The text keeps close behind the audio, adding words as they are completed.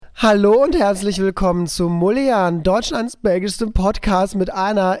Hallo und herzlich willkommen zu Mulligan, Deutschlands belgischstem Podcast mit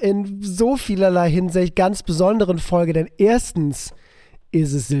einer in so vielerlei Hinsicht ganz besonderen Folge. Denn erstens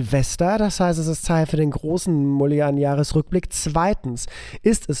ist es Silvester, das heißt, es ist Zeit für den großen Mulligan-Jahresrückblick. Zweitens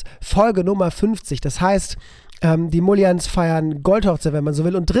ist es Folge Nummer 50, das heißt, die Mulligans feiern Goldhochzeit, wenn man so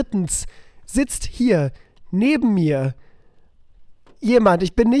will. Und drittens sitzt hier neben mir jemand,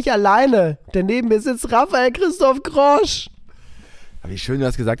 ich bin nicht alleine, denn neben mir sitzt Raphael Christoph Grosch. Wie schön du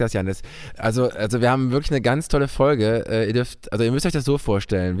das gesagt hast, Janis. Also wir haben wirklich eine ganz tolle Folge. Ihr müsst euch das so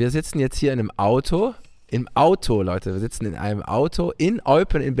vorstellen. Wir sitzen jetzt hier in einem Auto. Im Auto, Leute. Wir sitzen in einem Auto in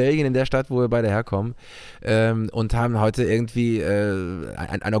Eupen in Belgien, in der Stadt, wo wir beide herkommen. Und haben heute irgendwie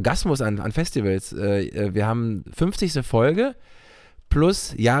ein Orgasmus an Festivals. Wir haben 50. Folge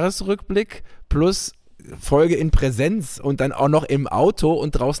plus Jahresrückblick plus Folge in Präsenz und dann auch noch im Auto und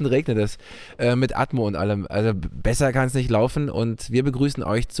draußen regnet es mit Atmo und allem. Also besser kann es nicht laufen und wir begrüßen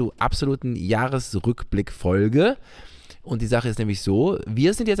euch zu absoluten Jahresrückblick-Folge. Und die Sache ist nämlich so,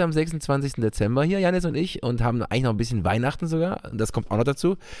 wir sind jetzt am 26. Dezember hier, Janis und ich, und haben eigentlich noch ein bisschen Weihnachten sogar, das kommt auch noch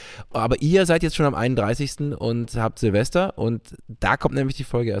dazu. Aber ihr seid jetzt schon am 31. und habt Silvester und da kommt nämlich die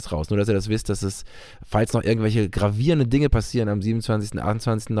Folge erst raus. Nur, dass ihr das wisst, dass es, falls noch irgendwelche gravierenden Dinge passieren am 27.,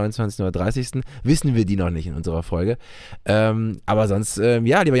 28., 29. oder 30., wissen wir die noch nicht in unserer Folge. Aber sonst,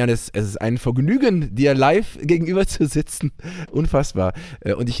 ja, lieber Janis, es ist ein Vergnügen, dir live gegenüber zu sitzen. Unfassbar.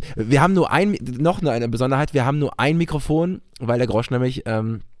 Wir haben nur noch eine Besonderheit, wir haben nur ein Mikrofon, weil der Grosch nämlich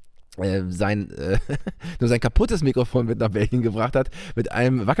nur sein kaputtes Mikrofon mit nach Belgien gebracht hat, mit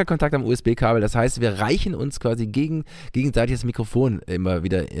einem Wackelkontakt am USB-Kabel. Das heißt, wir reichen uns quasi gegenseitig das Mikrofon immer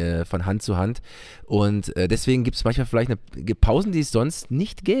wieder von Hand zu Hand. Und deswegen gibt es manchmal vielleicht Pausen, die es sonst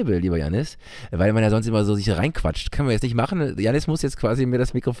nicht gäbe, lieber Janis, weil man ja sonst immer so sich reinquatscht. Können wir jetzt nicht machen. Janis muss jetzt quasi mir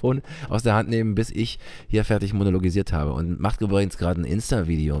das Mikrofon aus der Hand nehmen, bis ich hier fertig monologisiert habe. Und macht übrigens gerade ein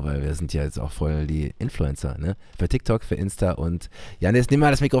Insta-Video, weil wir sind ja jetzt auch voll die Influencer, ne? Für TikTok, für Insta und Janis, nimm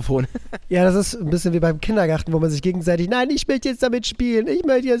mal das Mikrofon. Ja, das ist ein bisschen wie beim Kindergarten, wo man sich gegenseitig, nein, ich möchte jetzt damit spielen,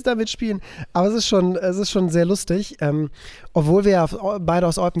 Aber es ist schon sehr lustig. Obwohl wir ja beide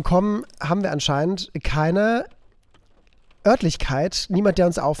aus Eupen kommen, haben wir anscheinend keine Örtlichkeit, niemand, der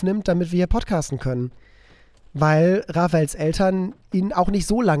uns aufnimmt, damit wir hier podcasten können. Weil Raphaels Eltern ihn auch nicht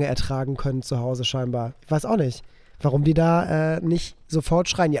so lange ertragen können zu Hause scheinbar. Ich weiß auch nicht, warum die da nicht sofort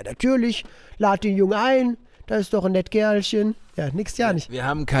schreien, ja natürlich, lad den Jungen ein, das ist doch ein nett Kerlchen. Ja, nix ja nicht. Wir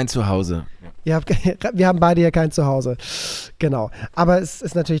haben kein Zuhause. Ja, wir haben beide hier kein Zuhause. Genau. Aber es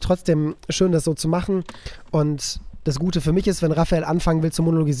ist natürlich trotzdem schön, das so zu machen. Und das Gute für mich ist, wenn Raphael anfangen will zu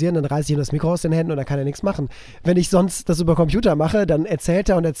monologisieren, dann reiße ich ihm das Mikro aus den Händen und dann kann er nichts machen. Wenn ich sonst das über Computer mache, dann erzählt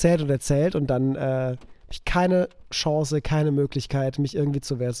er und erzählt und erzählt und dann habe ich keine Chance, keine Möglichkeit, mich irgendwie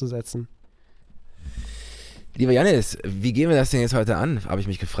zur Wehr zu setzen. Lieber Janis, wie gehen wir das denn jetzt heute an, habe ich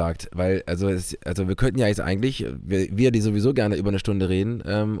mich gefragt, weil also wir könnten ja jetzt eigentlich, wir die sowieso gerne über eine Stunde reden,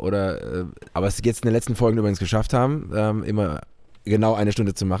 aber es jetzt in den letzten Folgen übrigens geschafft haben, immer genau eine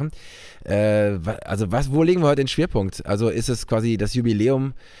Stunde zu machen. Wo legen wir heute den Schwerpunkt? Also ist es quasi das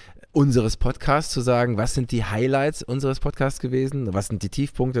Jubiläum unseres Podcasts zu sagen, was sind die Highlights unseres Podcasts gewesen, was sind die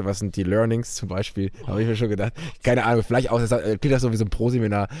Tiefpunkte, was sind die Learnings zum Beispiel, habe ich mir schon gedacht. Keine Ahnung, vielleicht auch, das klingt das so wie so ein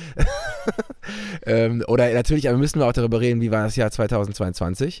Pro-Seminar. Oder natürlich, aber müssen wir auch darüber reden, wie war das Jahr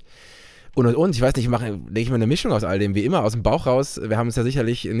 2022. Und. Ich weiß nicht, lege ich mal eine Mischung aus all dem, wie immer, aus dem Bauch raus. Wir haben uns ja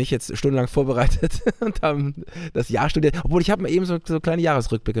sicherlich nicht jetzt stundenlang vorbereitet und haben das Jahr studiert. Obwohl, ich habe mir eben so kleine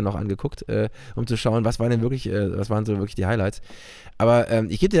Jahresrückblicke noch angeguckt, um zu schauen, was waren so wirklich die Highlights. Aber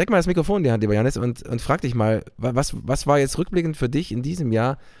ich gebe direkt mal das Mikrofon in die Hand, lieber Janis, und frag dich mal, was war jetzt rückblickend für dich in diesem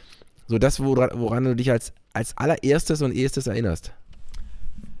Jahr so das, woran du dich als allererstes und ehestes erinnerst?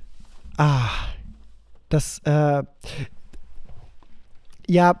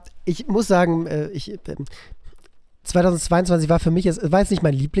 Ja, ich muss sagen, 2022 war für mich, war jetzt nicht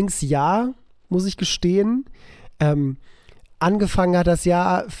mein Lieblingsjahr, muss ich gestehen. Angefangen hat das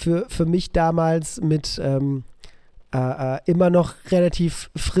Jahr für mich damals mit immer noch relativ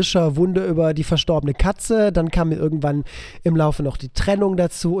frischer Wunde über die verstorbene Katze. Dann kam mir irgendwann im Laufe noch die Trennung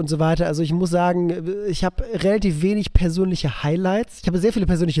dazu und so weiter. Also ich muss sagen, ich habe relativ wenig persönliche Highlights. Ich habe sehr viele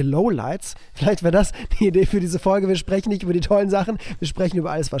persönliche Lowlights. Vielleicht wäre das die Idee für diese Folge. Wir sprechen nicht über die tollen Sachen. Wir sprechen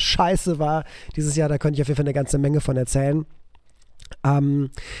über alles, was scheiße war dieses Jahr. Da könnte ich auf jeden Fall eine ganze Menge von erzählen. Aber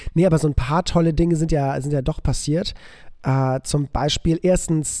so ein paar tolle Dinge sind ja doch passiert. Zum Beispiel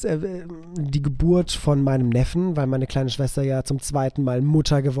erstens die Geburt von meinem Neffen, weil meine kleine Schwester ja zum zweiten Mal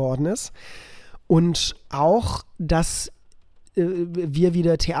Mutter geworden ist. Und auch, dass wir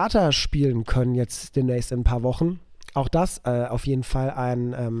wieder Theater spielen können jetzt demnächst in ein paar Wochen. Auch das auf jeden Fall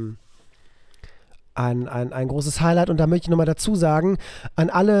ein großes Highlight. Und da möchte ich nochmal dazu sagen, an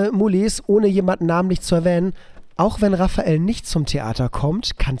alle Mullis, ohne jemanden namentlich zu erwähnen, auch wenn Raphael nicht zum Theater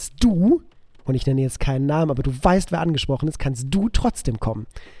kommt, kannst du, und ich nenne jetzt keinen Namen, aber du weißt, wer angesprochen ist, kannst du trotzdem kommen.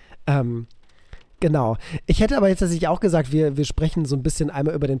 Genau. Ich hätte aber jetzt tatsächlich auch gesagt, wir sprechen so ein bisschen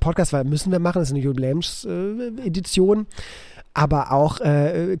einmal über den Podcast, weil müssen wir machen, das ist eine Jubiläumsedition, aber auch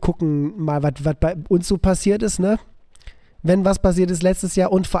gucken mal, was bei uns so passiert ist, ne? Wenn was passiert ist letztes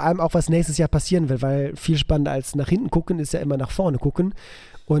Jahr und vor allem auch, was nächstes Jahr passieren wird, weil viel spannender als nach hinten gucken ist ja immer nach vorne gucken.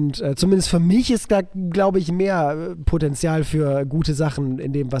 Und zumindest für mich ist da, glaube ich, mehr Potenzial für gute Sachen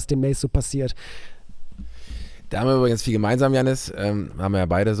in dem, was demnächst so passiert. Da haben wir übrigens viel gemeinsam, Jannis. Haben wir ja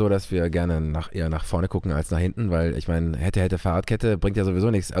beide so, dass wir gerne eher nach vorne gucken als nach hinten, weil ich meine, hätte, Fahrradkette bringt ja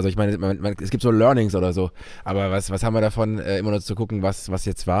sowieso nichts. Also ich meine, es gibt so Learnings oder so, aber was haben wir davon, immer nur zu gucken, was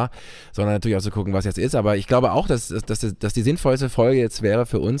jetzt war, sondern natürlich auch zu gucken, was jetzt ist. Aber ich glaube auch, dass die sinnvollste Folge jetzt wäre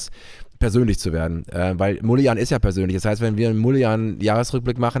für uns, persönlich zu werden, weil Mulligan ist ja persönlich. Das heißt, wenn wir einen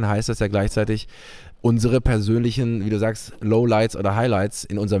Mulligan-Jahresrückblick machen, heißt das ja gleichzeitig unsere persönlichen, wie du sagst, Lowlights oder Highlights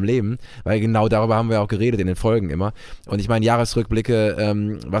in unserem Leben, weil genau darüber haben wir auch geredet in den Folgen immer. Und ich meine,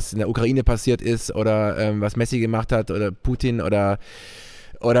 Jahresrückblicke, was in der Ukraine passiert ist oder was Messi gemacht hat oder Putin oder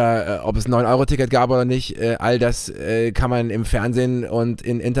ob es ein 9-Euro-Ticket gab oder nicht, all das kann man im Fernsehen und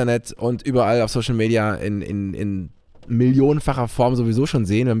im Internet und überall auf Social Media in millionenfacher Form sowieso schon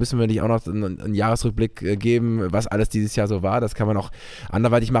sehen. Dann müssen wir nicht auch noch einen Jahresrückblick geben, was alles dieses Jahr so war. Das kann man auch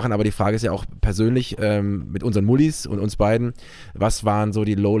anderweitig machen, aber die Frage ist ja auch persönlich mit unseren Mullis und uns beiden, was waren so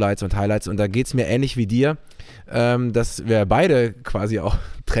die Lowlights und Highlights? Und da geht es mir ähnlich wie dir, dass wir beide quasi auch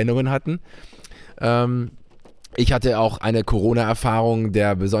Trennungen hatten. Ich hatte auch eine Corona-Erfahrung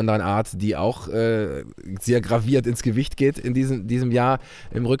der besonderen Art, die auch sehr graviert ins Gewicht geht in diesem Jahr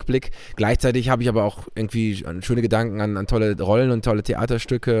im Rückblick. Gleichzeitig habe ich aber auch irgendwie schöne Gedanken an tolle Rollen und tolle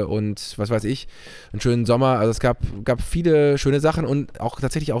Theaterstücke und was weiß ich, einen schönen Sommer. Also es gab viele schöne Sachen und auch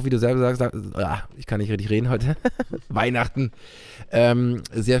tatsächlich auch, wie du selber sagst, ich kann nicht richtig reden heute, Weihnachten.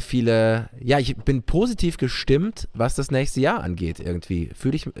 Sehr viele, ja, ich bin positiv gestimmt, was das nächste Jahr angeht irgendwie.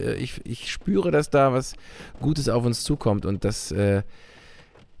 Ich spüre, dass da was Gutes auf uns zukommt und das können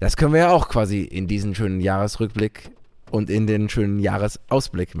wir ja auch quasi in diesen schönen Jahresrückblick und in den schönen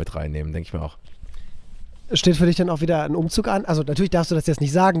Jahresausblick mit reinnehmen, denke ich mir auch. Steht für dich dann auch wieder ein Umzug an? Also natürlich darfst du das jetzt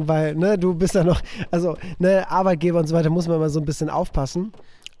nicht sagen, weil du bist ja noch, also Arbeitgeber und so weiter, muss man immer so ein bisschen aufpassen,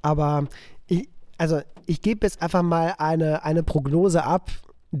 aber ich gebe jetzt einfach mal eine Prognose ab,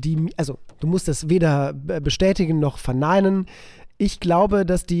 also du musst das weder bestätigen noch verneinen. Ich glaube,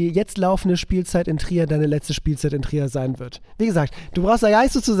 dass die jetzt laufende Spielzeit in Trier deine letzte Spielzeit in Trier sein wird. Wie gesagt, du brauchst da gar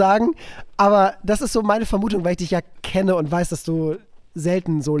nichts zu sagen, aber das ist so meine Vermutung, weil ich dich ja kenne und weiß, dass du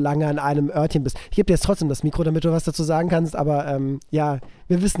selten so lange an einem Örtchen bist. Ich gebe dir jetzt trotzdem das Mikro, damit du was dazu sagen kannst, aber ja,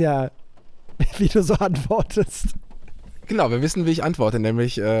 wir wissen ja, wie du so antwortest. Genau, wir wissen, wie ich antworte,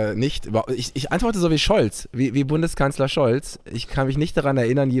 nämlich nicht. Ich antworte so wie Scholz, wie Bundeskanzler Scholz. Ich kann mich nicht daran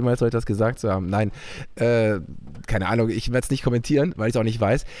erinnern, jemals so etwas gesagt zu haben. Nein, keine Ahnung, ich werde es nicht kommentieren, weil ich es auch nicht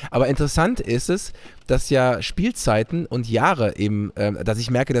weiß. Aber interessant ist es, dass ja Spielzeiten und Jahre eben, dass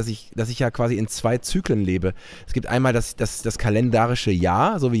ich merke, dass ich ja quasi in 2 Zyklen lebe. Es gibt einmal das kalendarische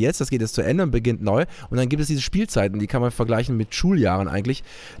Jahr, so wie jetzt, das geht jetzt zu Ende und beginnt neu. Und dann gibt es diese Spielzeiten, die kann man vergleichen mit Schuljahren eigentlich.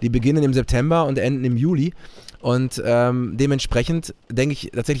 Die beginnen im September und enden im Juli. Und dementsprechend denke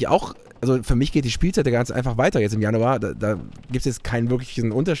ich tatsächlich auch, also für mich geht die Spielzeit ja ganz einfach weiter jetzt im Januar, da gibt es jetzt keinen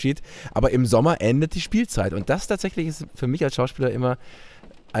wirklichen Unterschied, aber im Sommer endet die Spielzeit und das tatsächlich ist für mich als Schauspieler immer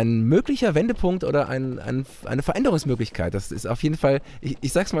ein möglicher Wendepunkt oder eine Veränderungsmöglichkeit. Das ist auf jeden Fall,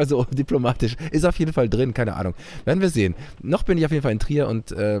 ich sag's mal so diplomatisch, ist auf jeden Fall drin, keine Ahnung. Werden wir sehen. Noch bin ich auf jeden Fall in Trier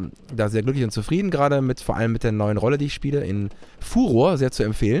und da sehr glücklich und zufrieden, gerade vor allem mit der neuen Rolle, die ich spiele, in Furor, sehr zu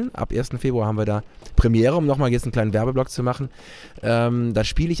empfehlen. Ab 1. Februar haben wir da Premiere, um nochmal jetzt einen kleinen Werbeblock zu machen. Da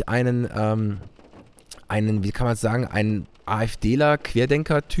spiele ich einen, wie kann man es sagen, einen AfDler,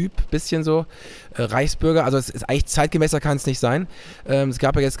 Querdenker-Typ, bisschen so, Reichsbürger, also es ist eigentlich zeitgemäßer kann es nicht sein. Es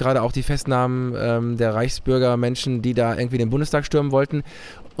gab ja jetzt gerade auch die Festnahmen der Reichsbürger, Menschen, die da irgendwie den Bundestag stürmen wollten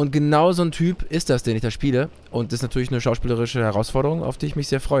und genau so ein Typ ist das, den ich da spiele und das ist natürlich eine schauspielerische Herausforderung, auf die ich mich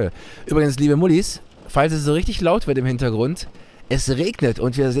sehr freue. Übrigens, liebe Mullis, falls es so richtig laut wird im Hintergrund, es regnet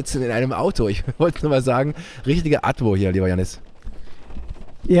und wir sitzen in einem Auto. Ich wollte nur mal sagen, richtige Atmo hier, lieber Jannis.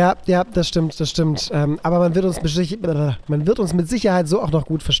 Ja, das stimmt. Aber man wird uns mit Sicherheit so auch noch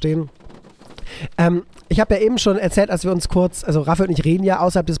gut verstehen. Ich habe ja eben schon erzählt, als wir uns kurz, also Raphael und ich reden ja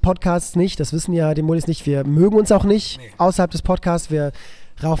außerhalb des Podcasts nicht, das wissen ja die Mullis nicht, wir mögen uns auch nicht außerhalb des Podcasts, wir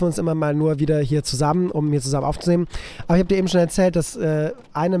raufen uns immer mal nur wieder hier zusammen, um hier zusammen aufzunehmen. Aber ich habe dir eben schon erzählt, dass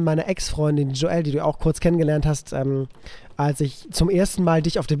eine meiner Ex-Freundinnen, die Joelle, die du auch kurz kennengelernt hast, als ich zum ersten Mal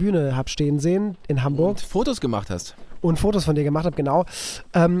dich auf der Bühne habe stehen sehen in Hamburg. Und Fotos gemacht hast. Und Fotos von dir gemacht habe, genau.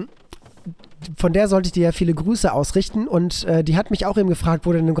 Von der sollte ich dir ja viele Grüße ausrichten und die hat mich auch eben gefragt,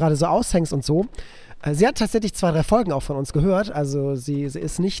 wo du denn gerade so aushängst und so. Sie hat tatsächlich 2, 3 Folgen auch von uns gehört, also sie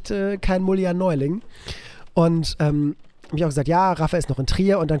ist nicht kein Mullian-Neuling. Und habe ich auch gesagt, ja, Rafa ist noch in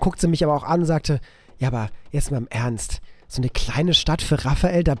Trier und dann guckt sie mich aber auch an und sagte, ja, aber jetzt mal im Ernst, so eine kleine Stadt für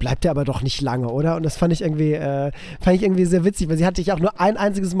Raphael, da bleibt er aber doch nicht lange, oder? Und das fand ich irgendwie sehr witzig, weil sie hatte dich auch nur ein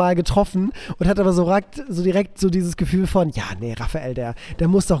einziges Mal getroffen und hat aber so direkt so dieses Gefühl von, ja, nee, Raphael, der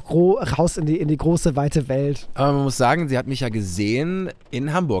muss doch raus in die große, weite Welt. Aber man muss sagen, sie hat mich ja gesehen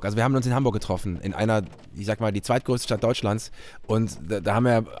in Hamburg. Also wir haben uns in Hamburg getroffen, in einer, ich sag mal, die zweitgrößte Stadt Deutschlands. Und da haben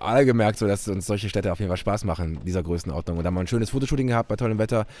wir alle gemerkt, so, dass uns solche Städte auf jeden Fall Spaß machen, dieser Größenordnung. Und da haben wir ein schönes Fotoshooting gehabt bei tollem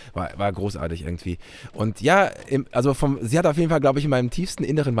Wetter. War großartig irgendwie. Und ja, sie hat auf jeden Fall, glaube ich, in meinem tiefsten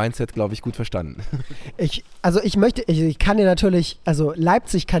inneren Mindset, glaube ich, gut verstanden. Ich kann dir natürlich, also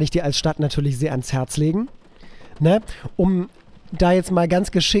Leipzig kann ich dir als Stadt natürlich sehr ans Herz legen, ne? Um da jetzt mal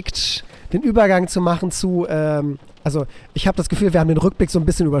ganz geschickt den Übergang zu machen zu, also ich habe das Gefühl, wir haben den Rückblick so ein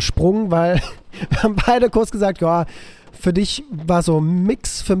bisschen übersprungen, weil wir haben beide kurz gesagt, ja, für dich war so ein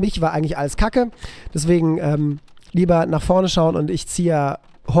Mix, für mich war eigentlich alles Kacke, deswegen lieber nach vorne schauen und ich ziehe ja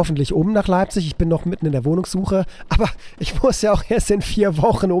hoffentlich nach Leipzig. Ich bin noch mitten in der Wohnungssuche, aber ich muss ja auch erst in 4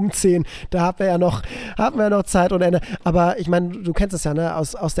 Wochen umziehen. Da haben wir ja noch Zeit ohne Ende. Aber ich meine, du kennst es ja, ne?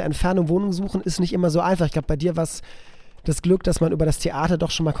 Aus der Entfernung Wohnung suchen ist nicht immer so einfach. Ich glaube, bei dir war es das Glück, dass man über das Theater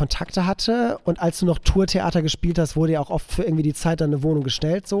doch schon mal Kontakte hatte. Und als du noch Tourtheater gespielt hast, wurde ja auch oft für irgendwie die Zeit dann eine Wohnung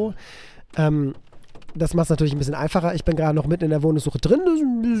gestellt. So. Das macht es natürlich ein bisschen einfacher. Ich bin gerade noch mitten in der Wohnungssuche drin. Das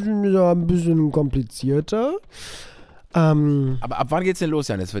ist ein bisschen komplizierter. Aber ab wann geht's denn los,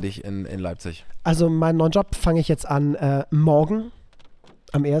 Janis, für dich in Leipzig? Also meinen neuen Job fange ich jetzt an morgen,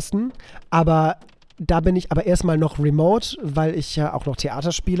 am 1. Aber da bin ich aber erstmal noch remote, weil ich ja auch noch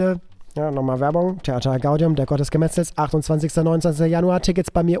Theater spiele. Ja, nochmal Werbung. Theater Gaudium, der Gott des Gemetzels, 28. 29. Januar.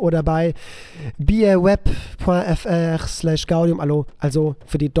 Tickets bei mir oder bei bierweb.fr/Gaudium. Also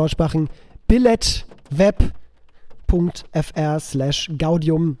für die deutschsprachigen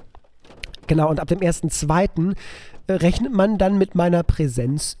billetweb.fr/Gaudium. Genau, und ab dem 1.2. rechnet man dann mit meiner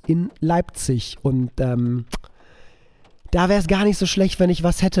Präsenz in Leipzig. Und da wäre es gar nicht so schlecht, wenn ich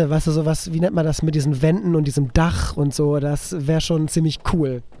was hätte. Weißt du, sowas, wie nennt man das, mit diesen Wänden und diesem Dach und so. Das wäre schon ziemlich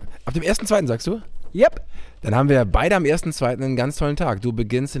cool. Ab dem 1.2. sagst du? Yep. Dann haben wir beide am 1.2. einen ganz tollen Tag. Du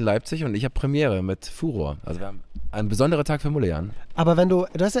beginnst in Leipzig und ich habe Premiere mit Furor. Also wir haben einen besonderen Tag für Mullian. Aber wenn du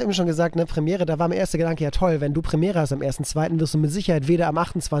hast ja eben schon gesagt, ne, Premiere, da war mein erster Gedanke, ja toll, wenn du Premiere hast am 1.2., wirst du mit Sicherheit weder am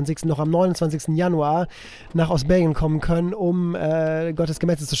 28. noch am 29. Januar nach Ostbelgien kommen können, um Gottes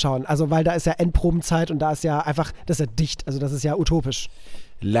Gemetzel zu schauen. Also weil da ist ja Endprobenzeit und da ist ja einfach, das ist ja dicht, also das ist ja utopisch.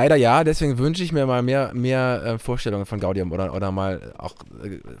 Leider ja, deswegen wünsche ich mir mal mehr Vorstellungen von Gaudium oder mal auch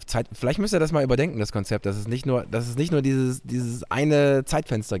Zeit. Vielleicht müsst ihr das mal überdenken, das Konzept, dass es nicht nur dieses eine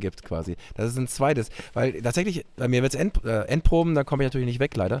Zeitfenster gibt quasi. Das ist ein zweites. Weil tatsächlich, bei mir wird es Endproben, da komme ich natürlich nicht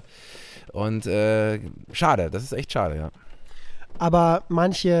weg, leider. Und schade, das ist echt schade, ja. Aber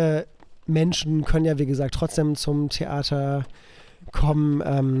manche Menschen können ja, wie gesagt, trotzdem zum Theater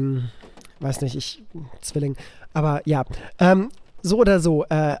kommen. Weiß nicht, Zwilling. Aber ja, so oder so,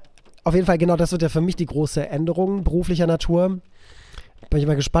 auf jeden Fall, genau, das wird ja für mich die große Änderung beruflicher Natur. Weil ich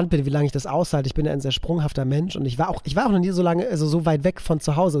mal gespannt bin, wie lange ich das aushalte. Ich bin ja ein sehr sprunghafter Mensch und ich war auch noch nie so lange, also so weit weg von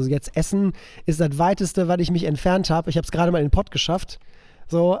zu Hause. Also jetzt Essen ist das Weiteste, weil ich mich entfernt habe. Ich habe es gerade mal in den Pott geschafft.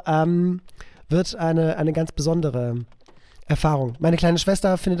 So, wird eine ganz besondere Erfahrung. Meine kleine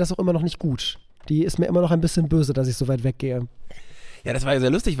Schwester findet das auch immer noch nicht gut. Die ist mir immer noch ein bisschen böse, dass ich so weit weggehe. Ja, das war ja sehr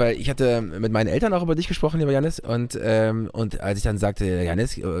lustig, weil ich hatte mit meinen Eltern auch über dich gesprochen, lieber Janis, und als ich dann sagte,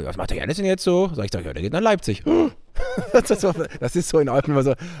 Janis, was macht der Janis denn jetzt so? Sag ich, ja, der geht nach Leipzig. Das ist so in Olpen immer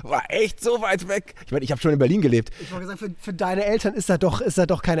so, war echt so weit weg. Ich meine, ich habe schon in Berlin gelebt. Ich wollte sagen, für deine Eltern ist da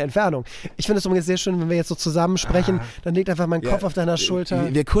doch keine Entfernung. Ich finde es übrigens sehr schön, wenn wir jetzt so zusammen sprechen, dann liegt einfach mein Kopf auf deiner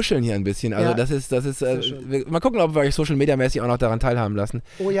Schulter. Wir kuscheln hier ein bisschen, also das ist mal gucken, ob wir euch Social Media mäßig auch noch daran teilhaben lassen.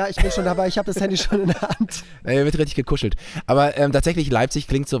 Oh ja, ich bin schon dabei, ich habe das Handy schon in der Hand. Wird richtig gekuschelt. Aber tatsächlich, Leipzig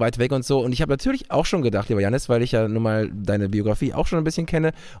klingt so weit weg und so, und ich habe natürlich auch schon gedacht, lieber Janis, weil ich ja nun mal deine Biografie auch schon ein bisschen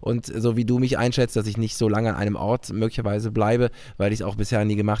kenne und so wie du mich einschätzt, dass ich nicht so lange an einem Ort möglicherweise bleibe, weil ich es auch bisher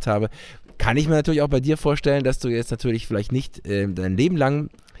nie gemacht habe, kann ich mir natürlich auch bei dir vorstellen, dass du jetzt natürlich vielleicht nicht dein Leben lang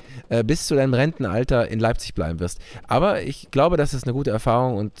bis zu deinem Rentenalter in Leipzig bleiben wirst. Aber ich glaube, dass es eine gute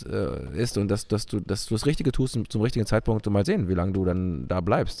Erfahrung ist und dass du das Richtige tust zum richtigen Zeitpunkt und mal sehen, wie lange du dann da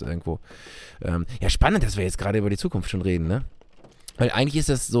bleibst irgendwo. Ja, spannend, dass wir jetzt gerade über die Zukunft schon reden, ne? Weil eigentlich ist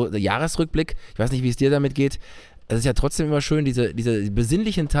das so der Jahresrückblick, ich weiß nicht, wie es dir damit geht, es ist ja trotzdem immer schön, diese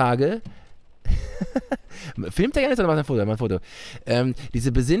besinnlichen Tage. Filmt er gerne oder macht er ein Foto?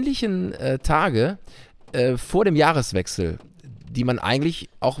 Diese besinnlichen Tage vor dem Jahreswechsel, die man eigentlich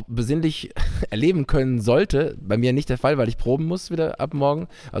auch besinnlich erleben können sollte. Bei mir nicht der Fall, weil ich proben muss wieder ab morgen.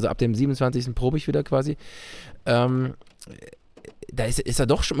 Also ab dem 27. probe ich wieder quasi. Da ist ja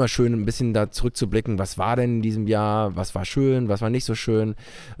doch schon mal schön, ein bisschen da zurückzublicken, was war denn in diesem Jahr, was war schön, was war nicht so schön,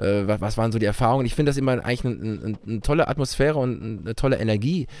 was waren so die Erfahrungen. Ich finde das immer eigentlich eine tolle Atmosphäre und eine tolle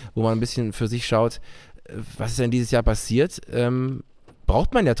Energie, wo man ein bisschen für sich schaut, was ist denn dieses Jahr passiert.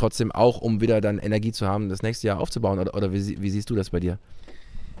 Braucht man ja trotzdem auch, um wieder dann Energie zu haben, das nächste Jahr aufzubauen. Oder wie siehst du das bei dir?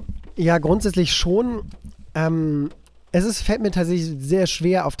 Ja, grundsätzlich schon. Fällt mir tatsächlich sehr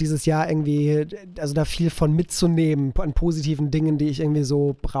schwer, auf dieses Jahr irgendwie, also da viel von mitzunehmen, an positiven Dingen, die ich irgendwie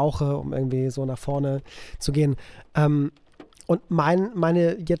so brauche, um irgendwie so nach vorne zu gehen. Und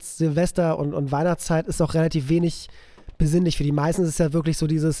meine jetzt Silvester- und Weihnachtszeit ist auch relativ wenig besinnlich. Für die meisten ist es ja wirklich so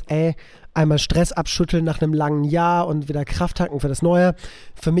dieses, einmal Stress abschütteln nach einem langen Jahr und wieder Kraft tanken für das Neue.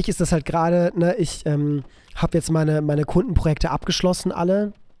 Für mich ist das halt gerade, ne, ich habe jetzt meine Kundenprojekte abgeschlossen,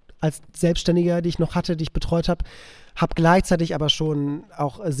 alle, als Selbstständiger, die ich noch hatte, die ich betreut habe. Habe gleichzeitig aber schon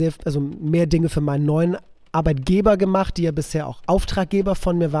auch mehr Dinge für meinen neuen Arbeitgeber gemacht, die ja bisher auch Auftraggeber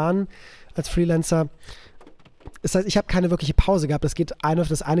von mir waren als Freelancer. Das heißt, ich habe keine wirkliche Pause gehabt.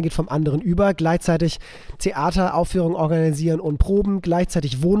 Das eine geht vom anderen über. Gleichzeitig Theateraufführungen organisieren und proben,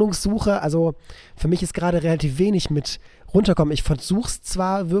 gleichzeitig Wohnungssuche. Also für mich ist gerade relativ wenig mit runterkommen. Ich versuche es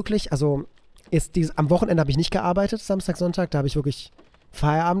zwar wirklich, also am Wochenende habe ich nicht gearbeitet, Samstag, Sonntag, da habe ich wirklich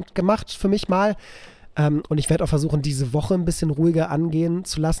Feierabend gemacht für mich mal. Und ich werde auch versuchen, diese Woche ein bisschen ruhiger angehen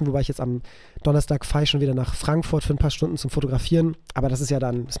zu lassen, wobei ich jetzt am Donnerstag fahre ich schon wieder nach Frankfurt für ein paar Stunden zum Fotografieren. Aber das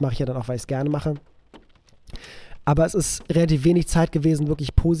mache ich ja dann auch, weil ich es gerne mache. Aber es ist relativ wenig Zeit gewesen,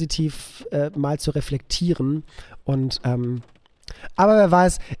 wirklich positiv mal zu reflektieren. Und aber wer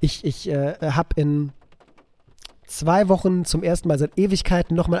weiß, ich habe in 2 Wochen zum ersten Mal seit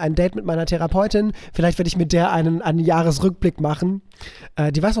Ewigkeiten nochmal ein Date mit meiner Therapeutin. Vielleicht werde ich mit der einen Jahresrückblick machen.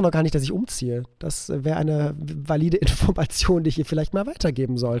 Die weiß auch noch gar nicht, dass ich umziehe. Das wäre eine valide Information, die ich ihr vielleicht mal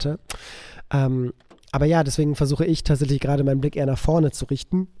weitergeben sollte. Aber ja, deswegen versuche ich tatsächlich gerade meinen Blick eher nach vorne zu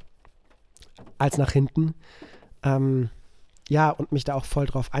richten, als nach hinten. Und mich da auch voll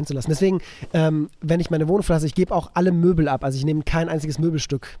drauf einzulassen. Deswegen, wenn ich meine Wohnung verlasse, ich gebe auch alle Möbel ab. Also ich nehme kein einziges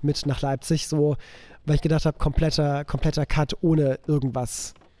Möbelstück mit nach Leipzig, so, weil ich gedacht habe, kompletter Cut, ohne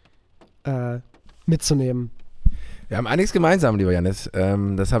irgendwas mitzunehmen. Wir haben einiges gemeinsam, lieber Jannis.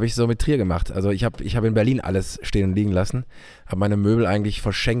 Das habe ich so mit Trier gemacht. Also ich hab in Berlin alles stehen und liegen lassen. Habe meine Möbel eigentlich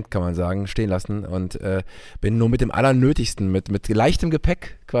verschenkt, kann man sagen, stehen lassen. Und bin nur mit dem Allernötigsten, mit leichtem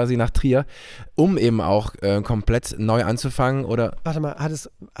Gepäck quasi nach Trier, um eben auch komplett neu anzufangen. Oder warte mal,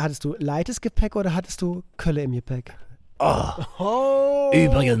 hattest du leichtes Gepäck oder hattest du Kölle im Gepäck? Oh.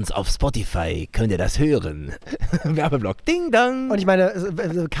 Übrigens, auf Spotify könnt ihr das hören. Werbeblock, ding dong. Und ich meine,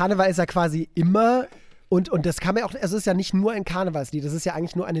 Karneval ist ja quasi immer... Und das kann man auch, es ist ja nicht nur ein Karnevalslied, das ist ja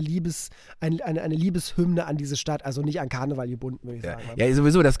eigentlich nur eine Liebeshymne an diese Stadt, also nicht an Karneval gebunden, würde ich sagen. Ja,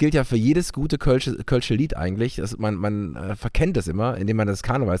 sowieso, das gilt ja für jedes gute Kölsche Lied eigentlich. Man verkennt das immer, indem man das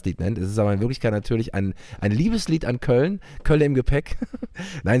Karnevalslied nennt. Es ist aber in Wirklichkeit natürlich ein Liebeslied an Köln, Kölle im Gepäck.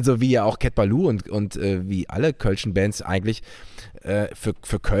 Nein, so wie ja auch Cat Balou und wie alle Kölschen Bands eigentlich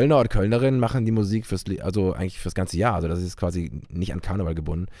für Kölner oder Kölnerinnen machen die Musik also eigentlich fürs ganze Jahr. Also das ist quasi nicht an Karneval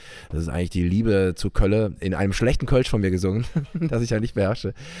gebunden. Das ist eigentlich die Liebe zu Kölle in einem schlechten Kölsch von mir gesungen, das ich ja nicht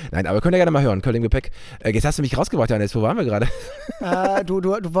beherrsche. Nein, aber könnt ihr gerne mal hören, Kölle im Gepäck. Jetzt hast du mich rausgebracht, Janis, wo waren wir gerade?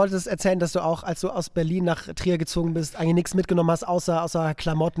 Du wolltest erzählen, dass du auch, als du aus Berlin nach Trier gezogen bist, eigentlich nichts mitgenommen hast, außer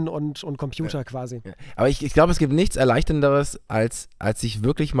Klamotten und Computer quasi. Aber ich glaube, es gibt nichts Erleichternderes, als sich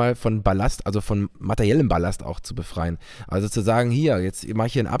wirklich mal von Ballast, also von materiellem Ballast auch zu befreien. Also zu sagen, hier, jetzt mache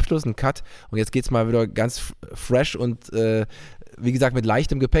ich hier einen Abschluss, einen Cut und jetzt geht's mal wieder ganz fresh und wie gesagt, mit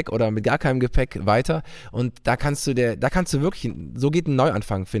leichtem Gepäck oder mit gar keinem Gepäck weiter. Und da kannst du wirklich, so geht ein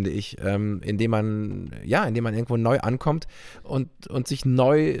Neuanfang, finde ich, indem man irgendwo neu ankommt und sich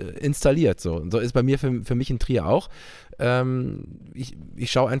neu installiert. So ist bei mir für mich in Trier auch.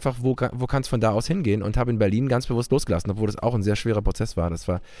 Ich schaue einfach, wo kann es von da aus hingehen und habe in Berlin ganz bewusst losgelassen, obwohl das auch ein sehr schwerer Prozess war.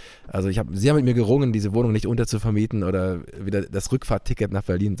 Sie haben mit mir gerungen, diese Wohnung nicht unterzuvermieten oder wieder das Rückfahrtticket nach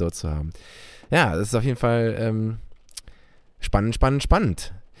Berlin so zu haben. Ja, das ist auf jeden Fall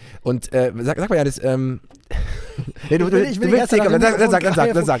spannend. Und sag mal ja, das, nee, du Ich will willst erst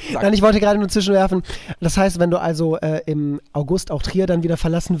dann sag. Nein, ich wollte gerade nur zwischenwerfen. Das heißt, wenn du also im August auch Trier dann wieder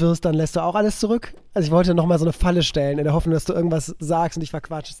verlassen wirst, dann lässt du auch alles zurück? Also ich wollte nochmal so eine Falle stellen, in der Hoffnung, dass du irgendwas sagst und dich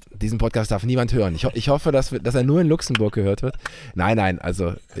verquatschst. Diesen Podcast darf niemand hören. Ich hoffe, dass er nur in Luxemburg gehört wird. Nein,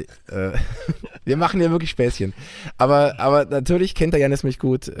 also wir machen hier wirklich Späßchen. Aber natürlich kennt der Jannis mich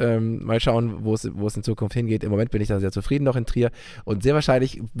gut. Mal schauen, wo es in Zukunft hingeht. Im Moment bin ich da sehr zufrieden noch in Trier und sehr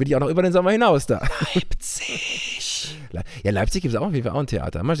wahrscheinlich bin ich auch noch über den Sommer hinaus da. Leipzig. Ja, Leipzig gibt es auch auf jeden Fall auch ein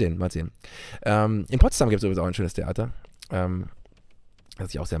Theater. Mal sehen. In Potsdam gibt es übrigens auch ein schönes Theater. Das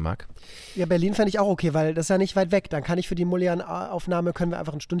ich auch sehr mag. Ja, Berlin fände ich auch okay, weil das ist ja nicht weit weg. Dann kann ich für die Mullian-Aufnahme, können wir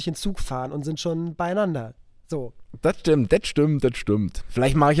einfach ein Stündchen Zug fahren und sind schon beieinander. So. Das stimmt.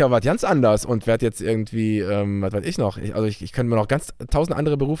 Vielleicht mache ich auch was ganz anders und werde jetzt irgendwie, was weiß ich noch, ich könnte mir noch ganz 1000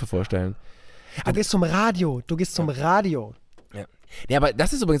 andere Berufe vorstellen. Du gehst zum Radio. Ja, aber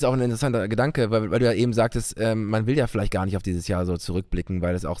das ist übrigens auch ein interessanter Gedanke, weil du ja eben sagtest, man will ja vielleicht gar nicht auf dieses Jahr so zurückblicken,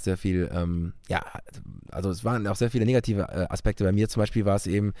 weil es auch sehr viel, also es waren auch sehr viele negative Aspekte. Bei mir zum Beispiel war es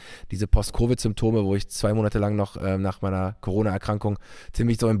eben diese Post-Covid-Symptome, wo ich 2 Monate lang noch nach meiner Corona-Erkrankung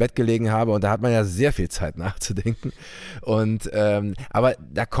ziemlich so im Bett gelegen habe und da hat man ja sehr viel Zeit nachzudenken. Und aber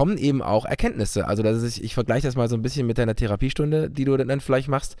da kommen eben auch Erkenntnisse. Also ich vergleiche das mal so ein bisschen mit deiner Therapiestunde, die du dann vielleicht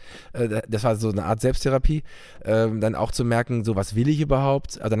machst. Das war so eine Art Selbsttherapie. Dann auch zu merken, so was will ich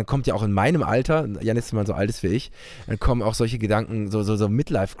überhaupt? Also dann kommt ja auch in meinem Alter, Janis ist mal so alt ist wie ich, dann kommen auch solche Gedanken, so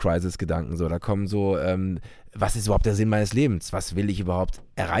Midlife-Crisis-Gedanken, so, da kommen so, was ist überhaupt der Sinn meines Lebens? Was will ich überhaupt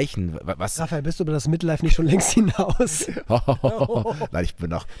erreichen? Raphael, bist du über das Midlife nicht schon längst hinaus? Nein,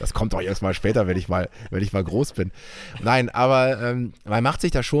 das kommt doch erst mal später, wenn ich mal groß bin. Nein, aber man macht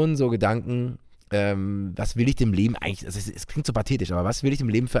sich da schon so Gedanken, was will ich dem Leben eigentlich, es klingt so pathetisch, aber was will ich dem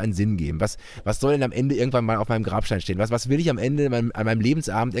Leben für einen Sinn geben? Was soll denn am Ende irgendwann mal auf meinem Grabstein stehen? Was will ich am Ende an meinem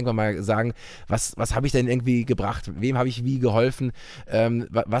Lebensabend irgendwann mal sagen? Was habe ich denn irgendwie gebracht? Wem habe ich wie geholfen?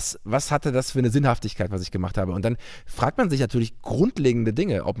 Was hatte das für eine Sinnhaftigkeit, was ich gemacht habe? Und dann fragt man sich natürlich grundlegende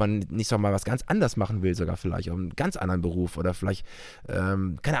Dinge, ob man nicht noch mal was ganz anders machen will, sogar vielleicht, um einen ganz anderen Beruf oder vielleicht,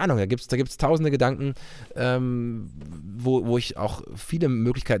 keine Ahnung, da gibt's tausende Gedanken, wo ich auch viele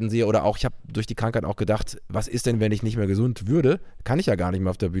Möglichkeiten sehe oder auch, ich habe durch die Krankheit auch gedacht, was ist denn, wenn ich nicht mehr gesund würde? Kann ich ja gar nicht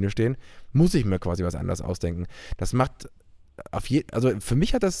mehr auf der Bühne stehen. Muss ich mir quasi was anderes ausdenken. Das macht also für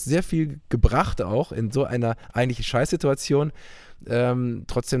mich hat das sehr viel gebracht auch in so einer eigentlich Scheißsituation,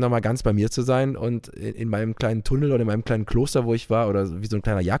 trotzdem nochmal ganz bei mir zu sein und in meinem kleinen Tunnel oder in meinem kleinen Kloster, wo ich war, oder wie so ein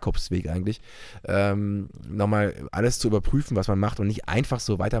kleiner Jakobsweg eigentlich, nochmal alles zu überprüfen, was man macht und nicht einfach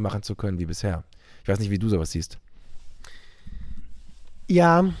so weitermachen zu können wie bisher. Ich weiß nicht, wie du sowas siehst.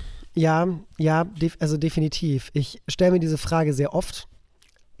 Also definitiv. Ich stelle mir diese Frage sehr oft.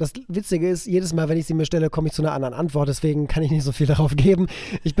 Das Witzige ist, jedes Mal, wenn ich sie mir stelle, komme ich zu einer anderen Antwort. Deswegen kann ich nicht so viel darauf geben.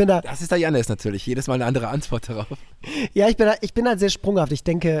 Das ist der Jannis natürlich. Jedes Mal eine andere Antwort darauf. Ja, ich bin halt sehr sprunghaft. Ich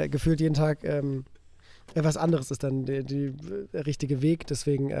denke gefühlt jeden Tag, was anderes ist dann der richtige Weg.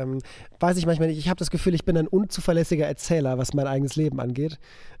 Deswegen weiß ich manchmal nicht. Ich habe das Gefühl, ich bin ein unzuverlässiger Erzähler, was mein eigenes Leben angeht.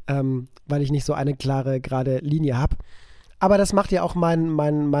 Weil ich nicht so eine klare, gerade Linie habe. Aber das macht ja auch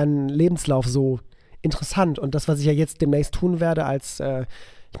meinen Lebenslauf so interessant. Und das, was ich ja jetzt demnächst tun werde, als,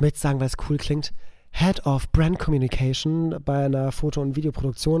 ich möchte sagen, weil es cool klingt, Head of Brand Communication bei einer Foto- und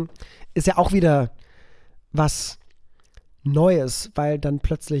Videoproduktion, ist ja auch wieder was Neues, weil dann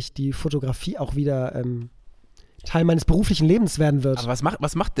plötzlich die Fotografie auch wieder Teil meines beruflichen Lebens werden wird. Aber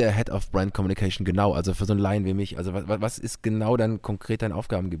was macht der Head of Brand Communication genau, also für so einen Laien wie mich? Also was ist genau dann konkret dein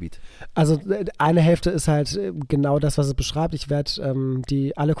Aufgabengebiet? Also eine Hälfte ist halt genau das, was es beschreibt. Ich werde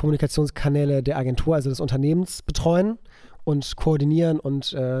alle Kommunikationskanäle der Agentur, also des Unternehmens, betreuen und koordinieren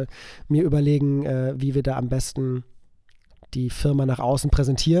und mir überlegen, wie wir da am besten die Firma nach außen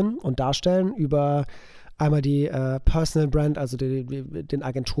präsentieren und darstellen über einmal die Personal Brand, also den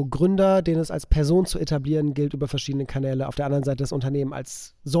Agenturgründer, den es als Person zu etablieren gilt über verschiedene Kanäle. Auf der anderen Seite das Unternehmen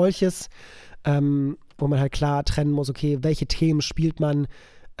als solches, wo man halt klar trennen muss, okay, welche Themen spielt man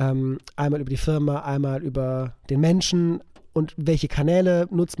einmal über die Firma, einmal über den Menschen und welche Kanäle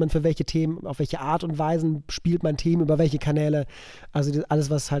nutzt man für welche Themen, auf welche Art und Weisen spielt man Themen über welche Kanäle. Also alles,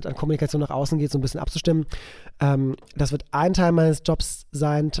 was halt an Kommunikation nach außen geht, so ein bisschen abzustimmen. Das wird ein Teil meines Jobs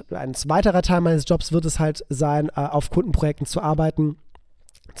sein. Ein weiterer Teil meines Jobs wird es halt sein, auf Kundenprojekten zu arbeiten.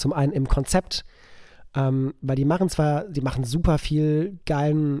 Zum einen im Konzept, weil die machen super viel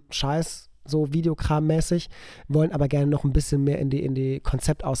geilen Scheiß, so Videokram-mäßig, wollen aber gerne noch ein bisschen mehr in die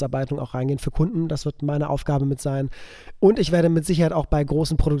Konzeptausarbeitung auch reingehen für Kunden. Das wird meine Aufgabe mit sein. Und ich werde mit Sicherheit auch bei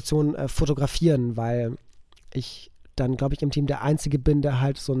großen Produktionen fotografieren, weil ich dann, glaube ich, im Team der Einzige bin, der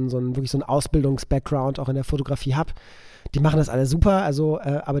halt wirklich so einen Ausbildungs-Background auch in der Fotografie habe. Die machen das alle super, also,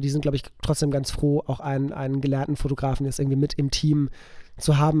 aber die sind, glaube ich, trotzdem ganz froh, auch einen gelernten Fotografen jetzt irgendwie mit im Team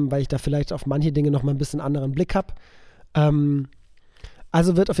zu haben, weil ich da vielleicht auf manche Dinge noch mal ein bisschen anderen Blick habe.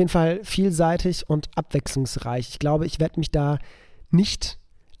 Also wird auf jeden Fall vielseitig und abwechslungsreich. Ich glaube, ich werde mich da nicht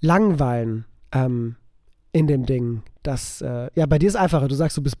langweilen in dem Ding. Bei dir ist es einfacher. Du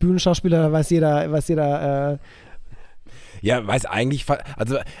sagst, du bist Bühnenschauspieler, da weiß jeder. Ja, eigentlich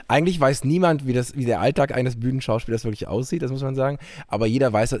weiß niemand, wie der Alltag eines Bühnenschauspielers wirklich aussieht, das muss man sagen. Aber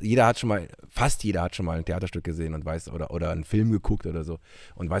fast jeder hat schon mal ein Theaterstück gesehen und weiß, oder einen Film geguckt oder so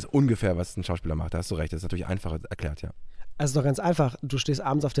und weiß ungefähr, was ein Schauspieler macht. Da hast du recht, das ist natürlich einfacher erklärt, ja. Also doch ganz einfach. Du stehst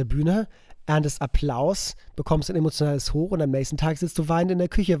abends auf der Bühne, erntest Applaus, bekommst ein emotionales Hoch und am nächsten Tag sitzt du weinend in der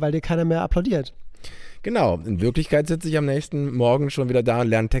Küche, weil dir keiner mehr applaudiert. Genau, in Wirklichkeit sitze ich am nächsten Morgen schon wieder da und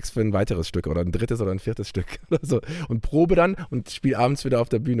lerne Text für ein weiteres Stück oder ein drittes oder ein viertes Stück oder so und probe dann und spiele abends wieder auf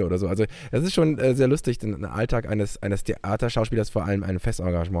der Bühne oder so. Also das ist schon sehr lustig, den Alltag eines Theaterschauspielers, vor allem ein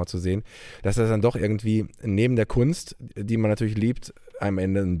Festengagement zu sehen, dass das dann doch irgendwie neben der Kunst, die man natürlich liebt, am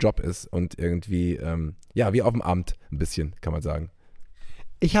Ende ein Job ist und irgendwie, wie auf dem Amt ein bisschen, kann man sagen.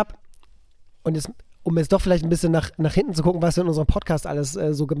 Um jetzt doch vielleicht ein bisschen nach hinten zu gucken, was wir in unserem Podcast alles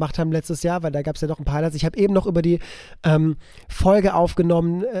so gemacht haben letztes Jahr, weil da gab es ja doch ein paar Highlights. Ich habe eben noch über die Folge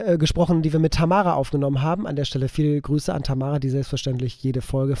gesprochen, die wir mit Tamara aufgenommen haben. An der Stelle viele Grüße an Tamara, die selbstverständlich jede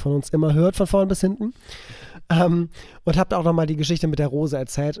Folge von uns immer hört, von vorn bis hinten. Und habe auch nochmal die Geschichte mit der Rose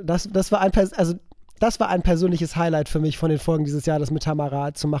erzählt. Das war ein persönliches Highlight für mich von den Folgen dieses Jahr, das mit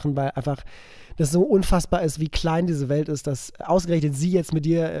Tamara zu machen, weil einfach das so unfassbar ist, wie klein diese Welt ist, dass ausgerechnet sie jetzt mit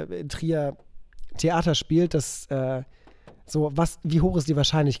dir in Trier Theater spielt, wie hoch ist die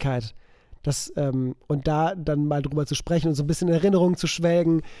Wahrscheinlichkeit? Und da dann mal drüber zu sprechen und so ein bisschen in Erinnerung zu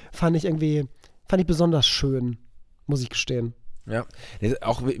schwelgen, fand ich besonders schön, muss ich gestehen. Ja,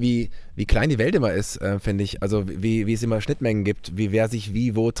 auch wie klein die Welt immer ist, finde ich. Also wie es immer Schnittmengen gibt, wie wer sich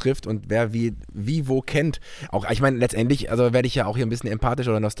wie wo trifft und wer wie wo kennt. Auch, ich meine, letztendlich, also werde ich ja auch hier ein bisschen empathisch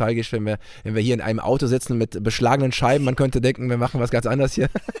oder nostalgisch, wenn wir hier in einem Auto sitzen mit beschlagenen Scheiben. Man könnte denken, wir machen was ganz anderes hier.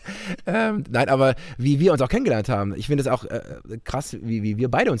 Nein, aber wie wir uns auch kennengelernt haben. Ich finde es auch krass, wie wir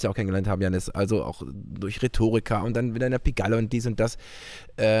beide uns ja auch kennengelernt haben, Janis. Also auch durch Rhetorika und dann wieder in der Pigalle und dies und das.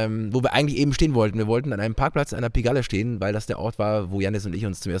 Wo wir eigentlich eben stehen wollten. Wir wollten an einem Parkplatz an der Pigalle stehen, weil das der Ort war, wo Janis und ich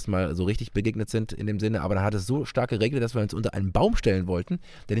uns zum ersten Mal so richtig begegnet sind in dem Sinne. Aber dann hat es so stark geregnet, dass wir uns unter einen Baum stellen wollten,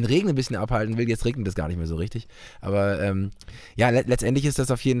 der den Regen ein bisschen abhalten will. Jetzt regnet es gar nicht mehr so richtig. Aber letztendlich ist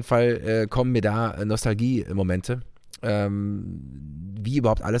das auf jeden Fall, kommen mir da Nostalgie-Momente. Wie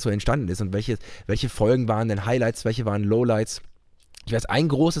überhaupt alles so entstanden ist und welche Folgen waren denn Highlights, welche waren Lowlights. Ich weiß, ein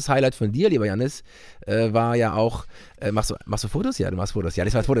großes Highlight von dir, lieber Janis, war ja auch, machst du Fotos? Ja, du machst Fotos. Ja,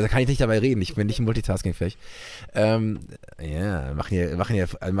 das war Fotos, da kann ich nicht dabei reden, ich bin nicht multitaskingfähig. Machen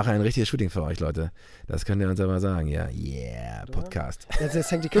ein richtiges Shooting für euch, Leute. Das könnt ihr uns aber sagen, ja. Yeah, Podcast.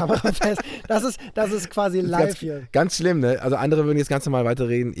 Jetzt hängt die Kamera fest. Das ist quasi live hier. Ganz schlimm, ne? Also andere würden jetzt ganz normal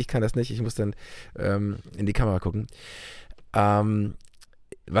weiterreden, ich kann das nicht, ich muss dann in die Kamera gucken.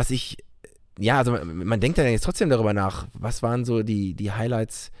 Also man denkt ja jetzt trotzdem darüber nach, was waren so die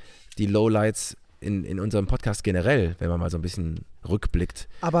Highlights, die Lowlights in unserem Podcast generell, wenn man mal so ein bisschen rückblickt.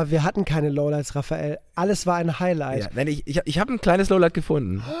 Aber wir hatten keine Lowlights, Raphael. Alles war ein Highlight. Ja, nein, ich habe ein kleines Lowlight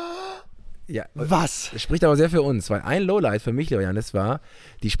gefunden. Ja, was? Das spricht aber sehr für uns, weil ein Lowlight für mich, Janis, war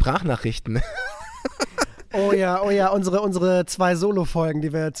die Sprachnachrichten. Oh ja, unsere 2 Solo-Folgen,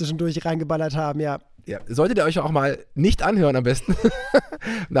 die wir zwischendurch reingeballert haben, ja. Ja, solltet ihr euch auch mal nicht anhören am besten.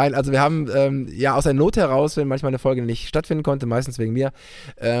 Nein, also wir haben aus der Not heraus, wenn manchmal eine Folge nicht stattfinden konnte, meistens wegen mir,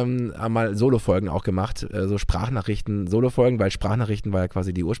 haben mal Solo-Folgen auch gemacht, so Sprachnachrichten, Solo-Folgen, weil Sprachnachrichten war ja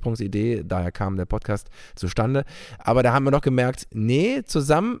quasi die Ursprungsidee, daher kam der Podcast zustande. Aber da haben wir noch gemerkt, nee,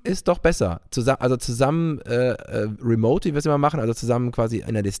 zusammen ist doch besser. Zusammen remote, wie wir es immer machen, also zusammen quasi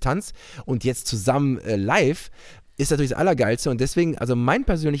in der Distanz und jetzt zusammen live, ist natürlich das Allergeilste und deswegen, also mein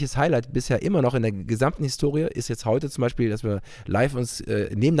persönliches Highlight bisher immer noch in der gesamten Historie ist jetzt heute zum Beispiel, dass wir live uns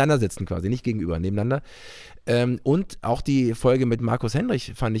nebeneinander sitzen quasi, nicht gegenüber, nebeneinander. Und auch die Folge mit Markus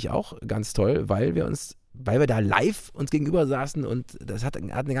Henrich fand ich auch ganz toll, weil wir da live uns gegenüber saßen und das hat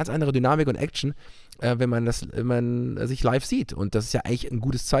eine ganz andere Dynamik und Action, wenn man sich live sieht. Und das ist ja eigentlich ein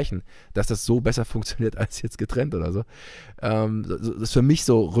gutes Zeichen, dass das so besser funktioniert als jetzt getrennt oder so. Das ist für mich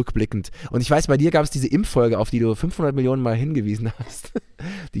so rückblickend. Und ich weiß, bei dir gab es diese Impffolge, auf die du 500 Millionen Mal hingewiesen hast,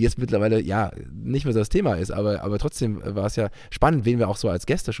 die jetzt mittlerweile ja nicht mehr so das Thema ist, aber trotzdem war es ja spannend, wen wir auch so als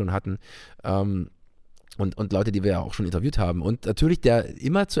Gäste schon hatten. Und Leute, die wir ja auch schon interviewt haben. Und natürlich der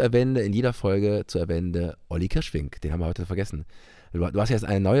immer in jeder Folge zu erwähnende Olli Kirschwink, den haben wir heute vergessen. Du hast jetzt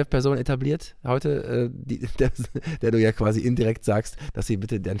eine neue Person etabliert heute, der du ja quasi indirekt sagst, dass sie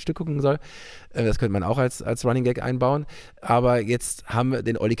bitte dein Stück gucken soll. Das könnte man auch als Running Gag einbauen. Aber jetzt haben wir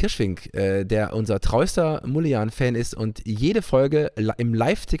den Olli Kirschfink, der unser treuester Mulligan-Fan ist und jede Folge im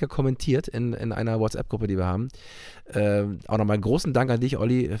Live-Ticker kommentiert in einer WhatsApp-Gruppe, die wir haben. Auch nochmal einen großen Dank an dich,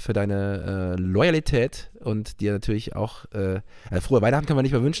 Olli, für deine Loyalität und dir natürlich auch, frohe Weihnachten können wir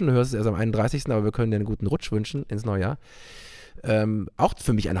nicht mehr wünschen, du hörst es erst am 31., aber wir können dir einen guten Rutsch wünschen ins neue Jahr. Auch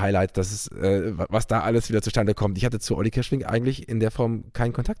für mich ein Highlight, dass es, was da alles wieder zustande kommt. Ich hatte zu Olli Kirschfink eigentlich in der Form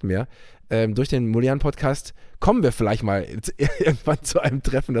keinen Kontakt mehr. Durch den Mulligan-Podcast kommen wir vielleicht mal irgendwann zu einem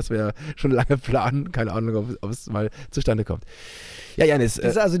Treffen, das wir schon lange planen. Keine Ahnung, ob es mal zustande kommt. Ja, Janis.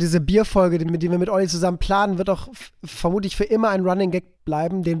 Also diese Bierfolge, die wir mit Olli zusammen planen, wird auch vermutlich für immer ein Running Gag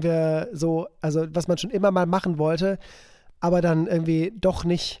bleiben, den wir so, also was man schon immer mal machen wollte, aber dann irgendwie doch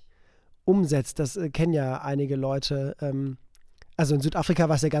nicht umsetzt. Das kennen ja einige Leute. Also in Südafrika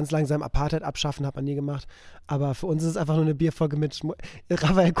war es ja ganz langsam, Apartheid abschaffen, hat man nie gemacht. Aber für uns ist es einfach nur eine Bierfolge mit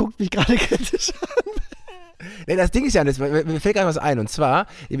Raphael guckt mich gerade kritisch an. Nee, das Ding ist ja, mir fällt gerade was ein. Und zwar,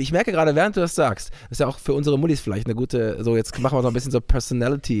 ich merke gerade, während du das sagst, das ist ja auch für unsere Mullis vielleicht eine gute, so jetzt machen wir so ein bisschen so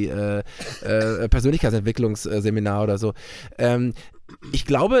Persönlichkeitsentwicklungsseminar oder so. Ich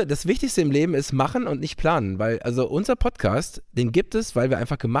glaube, das Wichtigste im Leben ist machen und nicht planen, weil also unser Podcast, den gibt es, weil wir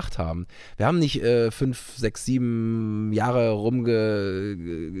einfach gemacht haben. Wir haben nicht 5, 6, 7 Jahre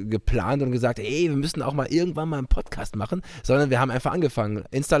rumgeplant und gesagt, ey, wir müssen auch mal irgendwann mal einen Podcast machen, sondern wir haben einfach angefangen,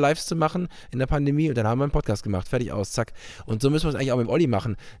 Insta-Lives zu machen in der Pandemie und dann haben wir einen Podcast gemacht, fertig aus, zack. Und so müssen wir es eigentlich auch mit dem Olli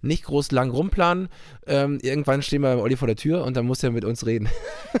machen. Nicht groß lang rumplanen, irgendwann stehen wir beim Olli vor der Tür und dann muss er mit uns reden.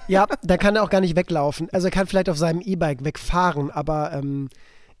 Ja, da kann er auch gar nicht weglaufen. Also er kann vielleicht auf seinem E-Bike wegfahren, aber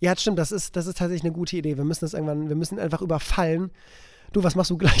ja, stimmt, das ist tatsächlich eine gute Idee. Wir müssen ihn einfach überfallen. Du, was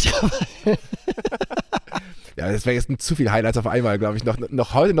machst du gleich? Ja, das wäre jetzt zu viel Highlights auf einmal, glaube ich.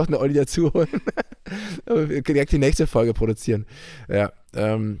 Noch heute noch eine Olli dazu holen. Direkt die nächste Folge produzieren. Ja,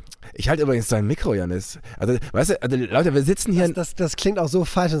 ich halte übrigens dein Mikro, Janis. Also, weißt du, Leute, wir sitzen hier. Das klingt auch so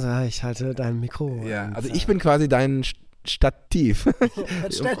falsch. Ich halte dein Mikro. Ja, also ich bin quasi dein Stativ.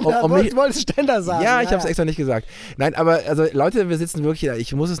 Wolltest Ständer sagen. Ja, ich habe es extra nicht gesagt. Nein, aber also Leute, wir sitzen wirklich,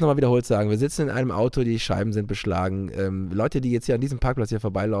 ich muss es nochmal wiederholt sagen, wir sitzen in einem Auto, die Scheiben sind beschlagen. Leute, die jetzt hier an diesem Parkplatz hier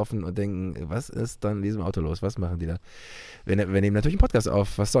vorbeilaufen und denken, was ist dann in diesem Auto los? Was machen die da? Wir nehmen natürlich einen Podcast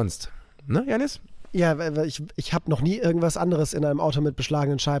auf, was sonst? Ne, Janis? Ja, ich habe noch nie irgendwas anderes in einem Auto mit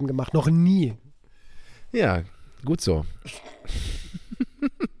beschlagenen Scheiben gemacht. Noch nie. Ja, gut so.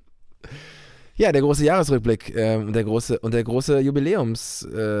 Ja, der große Jahresrückblick und der große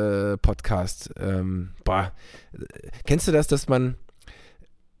Jubiläums-Podcast. Kennst du das, dass man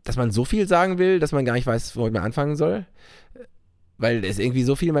so viel sagen will, dass man gar nicht weiß, womit man anfangen soll? Weil es irgendwie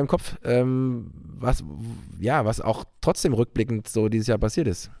so viel in meinem Kopf, was auch trotzdem rückblickend so dieses Jahr passiert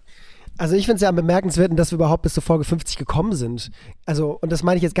ist. Also ich finde es ja am bemerkenswerten, dass wir überhaupt bis zur Folge 50 gekommen sind. Also, und das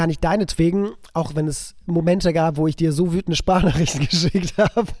meine ich jetzt gar nicht deinetwegen, auch wenn es Momente gab, wo ich dir so wütende Sprachnachrichten geschickt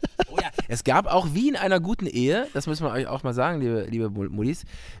habe. Oh ja, es gab auch wie in einer guten Ehe, das müssen wir euch auch mal sagen, liebe Mullis,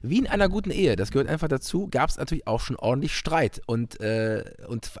 wie in einer guten Ehe, das gehört einfach dazu, gab es natürlich auch schon ordentlich Streit. Und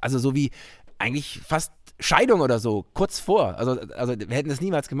also so wie eigentlich fast Scheidung oder so, kurz vor. Also wir hätten das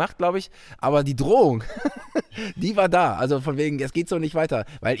niemals gemacht, glaube ich, aber die Drohung, die war da. Also von wegen, es geht so nicht weiter.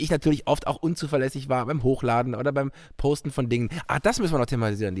 Weil ich natürlich oft auch unzuverlässig war beim Hochladen oder beim Posten von Dingen. Das müssen wir noch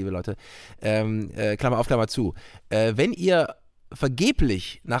thematisieren, liebe Leute. Klammer auf, Klammer zu. Wenn ihr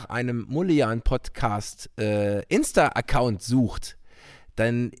vergeblich nach einem Mulligan-Podcast Insta-Account sucht,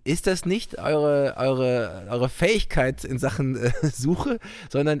 dann ist das nicht eure Fähigkeit in Sachen Suche,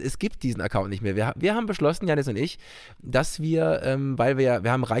 sondern es gibt diesen Account nicht mehr. Wir haben beschlossen, Janis und ich, dass wir, weil wir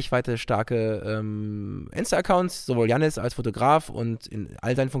haben reichweite starke Insta-Accounts, sowohl Janis als Fotograf und in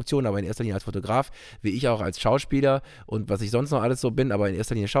all seinen Funktionen, aber in erster Linie als Fotograf, wie ich auch als Schauspieler und was ich sonst noch alles so bin, aber in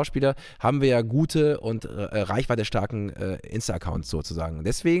erster Linie Schauspieler, haben wir ja gute und reichweite starken Insta-Accounts sozusagen.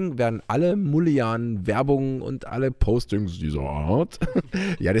 Deswegen werden alle Mulligan-Werbungen und alle Postings dieser Art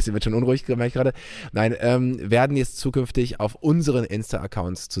ja, das wird schon unruhig, merke ich gerade. Nein, werden jetzt zukünftig auf unseren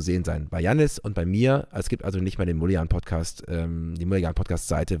Insta-Accounts zu sehen sein. Bei Janis und bei mir. Es gibt also nicht mehr den Mulligan-Podcast, die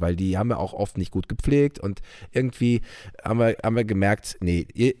Mulligan-Podcast-Seite, weil die haben wir auch oft nicht gut gepflegt und irgendwie haben wir gemerkt, nee,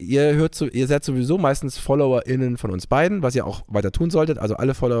 ihr seid sowieso meistens FollowerInnen von uns beiden, was ihr auch weiter tun solltet. Also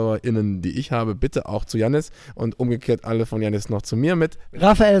alle FollowerInnen, die ich habe, bitte auch zu Janis und umgekehrt alle von Janis noch zu mir mit.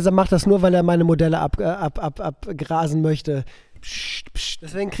 Raphael macht das nur, weil er meine Modelle abgrasen möchte. Psst, psst.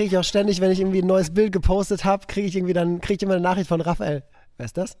 Deswegen kriege ich auch ständig, wenn ich irgendwie ein neues Bild gepostet habe, kriege ich immer eine Nachricht von Raphael. Wer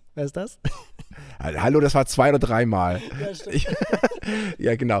ist das? Hallo, das war 2 oder 3 Mal. Ja, stimmt.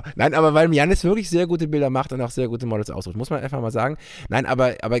 Ja, genau. Nein, aber weil Jannis wirklich sehr gute Bilder macht und auch sehr gute Models aussucht, muss man einfach mal sagen. Nein,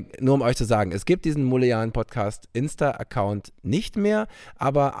 aber nur um euch zu sagen, es gibt diesen Mulian Podcast Insta-Account nicht mehr,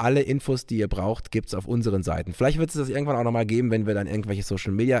 aber alle Infos, die ihr braucht, gibt es auf unseren Seiten. Vielleicht wird es das irgendwann auch nochmal geben, wenn wir dann irgendwelche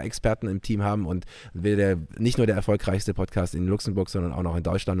Social-Media-Experten im Team haben und wir nicht nur der erfolgreichste Podcast in Luxemburg, sondern auch noch in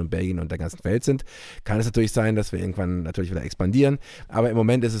Deutschland und Belgien und der ganzen Welt sind. Kann es natürlich sein, dass wir irgendwann natürlich wieder expandieren, aber im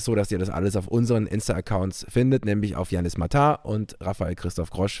Moment ist es so, dass ihr das alles auf unseren Insta-Accounts findet, nämlich auf Janis Matar und Raphael Christoph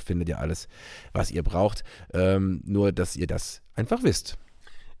Grosch findet ihr alles, was ihr braucht. Nur, dass ihr das einfach wisst.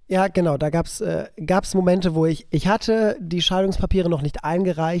 Ja, genau, da gab's Momente, wo ich hatte die Scheidungspapiere noch nicht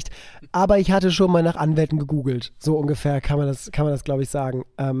eingereicht, aber ich hatte schon mal nach Anwälten gegoogelt. So ungefähr kann man das glaube ich, sagen.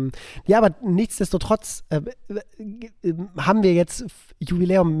 Ja, aber nichtsdestotrotz haben wir jetzt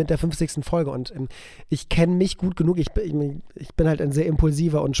Jubiläum mit der 50. Folge und ich kenne mich gut genug. Ich bin halt ein sehr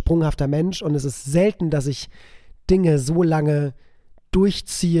impulsiver und sprunghafter Mensch und es ist selten, dass ich Dinge so lange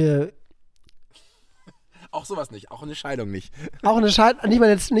durchziehe. Auch sowas nicht, auch eine Scheidung nicht. Auch eine Scheidung, nicht mal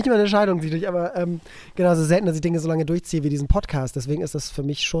eine Scheidung ziehe ich, aber genauso selten, dass ich Dinge so lange durchziehe wie diesen Podcast. Deswegen ist das für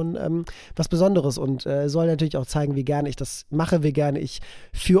mich schon was Besonderes und soll natürlich auch zeigen, wie gerne ich das mache, wie gerne ich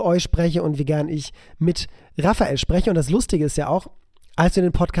für euch spreche und wie gerne ich mit Raphael spreche. Und das Lustige ist ja auch, als wir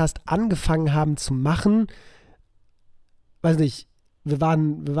den Podcast angefangen haben zu machen, weiß nicht, wir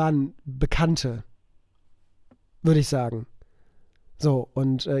waren Bekannte, würde ich sagen. So,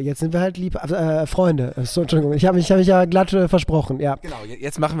 und jetzt sind wir halt Freunde. Entschuldigung, ich hab mich ja glatt versprochen, ja. Genau,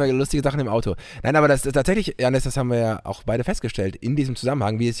 jetzt machen wir lustige Sachen im Auto. Nein, aber das ist tatsächlich, Janis, das haben wir ja auch beide festgestellt, in diesem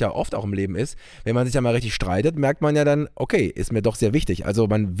Zusammenhang, wie es ja oft auch im Leben ist, wenn man sich ja mal richtig streitet, merkt man ja dann, okay, ist mir doch sehr wichtig. Also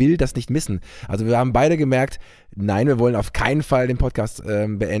man will das nicht missen. Also wir haben beide gemerkt, nein, wir wollen auf keinen Fall den Podcast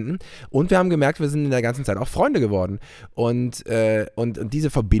beenden. Und wir haben gemerkt, wir sind in der ganzen Zeit auch Freunde geworden. Und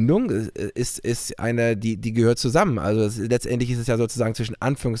diese Verbindung ist eine, die gehört zusammen. Also letztendlich ist es ja sozusagen zwischen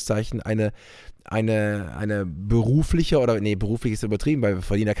Anführungszeichen eine berufliche beruflich ist übertrieben, weil wir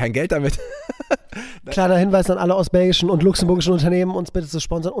verdienen ja kein Geld damit. Kleiner Hinweis an alle ostbelgischen und luxemburgischen Unternehmen, uns bitte zu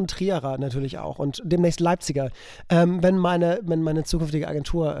sponsern und Trierer natürlich auch und demnächst Leipziger. Wenn meine zukünftige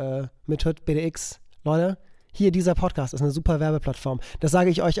Agentur mithört, BDX, Leute, hier, dieser Podcast ist eine super Werbeplattform. Das sage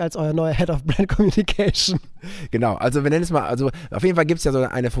ich euch als euer neuer Head of Brand Communication. Genau, also wir nennen es mal, also auf jeden Fall gibt es ja so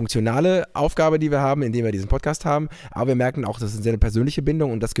eine funktionale Aufgabe, die wir haben, indem wir diesen Podcast haben, aber wir merken auch, das ist eine persönliche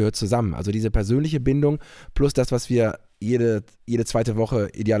Bindung und das gehört zusammen. Also diese persönliche Bindung plus das, was wir jede zweite Woche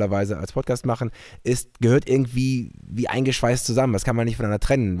idealerweise als Podcast machen, gehört irgendwie wie eingeschweißt zusammen. Das kann man nicht voneinander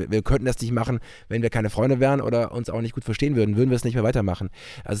trennen. Wir könnten das nicht machen, wenn wir keine Freunde wären oder uns auch nicht gut verstehen würden wir es nicht mehr weitermachen.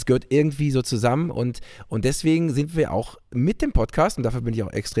 Also es gehört irgendwie so zusammen und deswegen sind wir auch mit dem Podcast, und dafür bin ich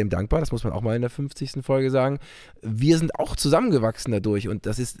auch extrem dankbar, das muss man auch mal in der 50. Folge sagen, wir sind auch zusammengewachsen dadurch und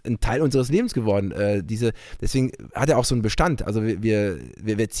das ist ein Teil unseres Lebens geworden. Deswegen hat er auch so einen Bestand. Also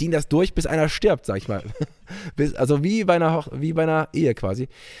wir ziehen das durch, bis einer stirbt, sag ich mal. Also wie bei einer Ehe quasi.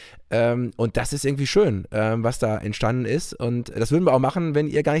 Und das ist irgendwie schön, was da entstanden ist. Und das würden wir auch machen, wenn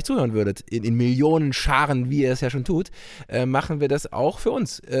ihr gar nicht zuhören würdet. In Millionen Scharen, wie ihr es ja schon tut, machen wir das auch für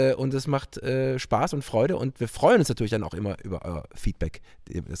uns. Und es macht Spaß und Freude. Und wir freuen uns natürlich dann auch immer über euer Feedback.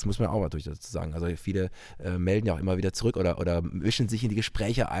 Das muss man auch natürlich dazu sagen. Also viele melden ja auch immer wieder zurück oder mischen sich in die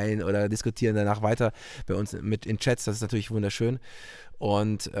Gespräche ein oder diskutieren danach weiter bei uns in Chats. Das ist natürlich wunderschön.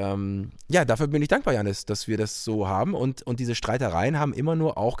 Und dafür bin ich dankbar, Janis, dass wir das so haben. Und diese Streitereien haben immer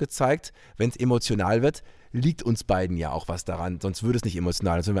nur auch gezeigt, wenn es emotional wird, liegt uns beiden ja auch was daran. Sonst würde es nicht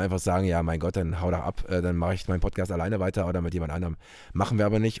emotional. Sonst würden wir einfach sagen, ja, mein Gott, dann hau doch ab, dann mache ich meinen Podcast alleine weiter oder mit jemand anderem. Machen wir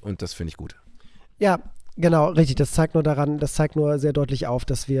aber nicht und das finde ich gut. Ja, genau, richtig. Das zeigt nur sehr deutlich auf,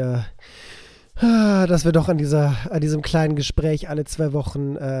 dass wir doch an diesem kleinen Gespräch alle 2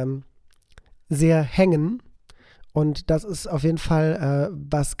 Wochen sehr hängen. Und das ist auf jeden Fall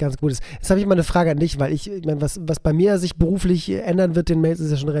was ganz Gutes. Jetzt habe ich mal eine Frage an dich, weil ich meine, was bei mir sich beruflich ändern wird, den Mails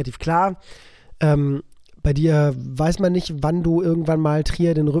ist ja schon relativ klar. Bei dir weiß man nicht, wann du irgendwann mal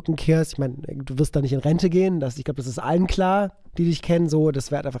Trier den Rücken kehrst. Ich meine, du wirst da nicht in Rente gehen. Ich glaube, das ist allen klar, die dich kennen. So, das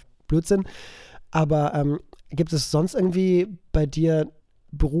wäre einfach Blödsinn. Aber gibt es sonst irgendwie bei dir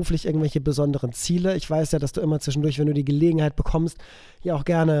beruflich irgendwelche besonderen Ziele? Ich weiß ja, dass du immer zwischendurch, wenn du die Gelegenheit bekommst, ja auch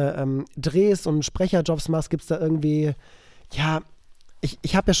gerne drehst und Sprecherjobs machst. Gibt es da irgendwie, ja,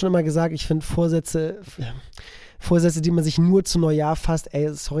 ich habe ja schon immer gesagt, ich finde Vorsätze, die man sich nur zu Neujahr fasst,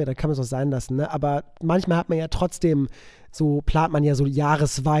 ey, sorry, da kann man es auch sein lassen, ne? Aber manchmal hat man ja trotzdem, so plant man ja so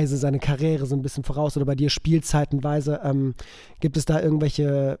jahresweise seine Karriere so ein bisschen voraus oder bei dir spielzeitenweise. Gibt es da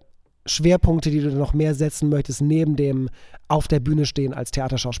irgendwelche Schwerpunkte, die du noch mehr setzen möchtest, neben dem auf der Bühne stehen als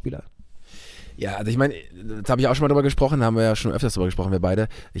Theaterschauspieler? Ja, also ich meine, das habe ich auch schon mal drüber gesprochen, haben wir ja schon öfters drüber gesprochen, wir beide.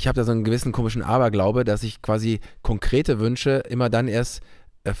 Ich habe da so einen gewissen komischen Aberglaube, dass ich quasi konkrete Wünsche immer dann erst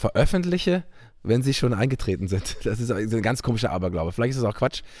veröffentliche, wenn sie schon eingetreten sind. Das ist ein ganz komischer Aberglaube. Vielleicht ist es auch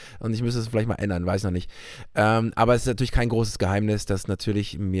Quatsch und ich müsste es vielleicht mal ändern, weiß noch nicht. Aber es ist natürlich kein großes Geheimnis, dass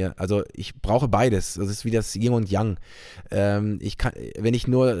natürlich also ich brauche beides. Das ist wie das Yin und Yang. Wenn ich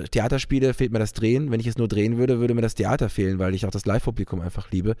nur Theater spiele, fehlt mir das Drehen. Wenn ich es nur drehen würde, würde mir das Theater fehlen, weil ich auch das Live-Publikum einfach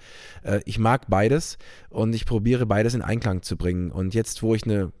liebe. Ich mag beides und ich probiere beides in Einklang zu bringen. Und jetzt, wo ich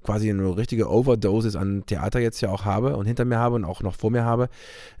quasi eine richtige Overdosis an Theater jetzt ja auch habe und hinter mir habe und auch noch vor mir habe,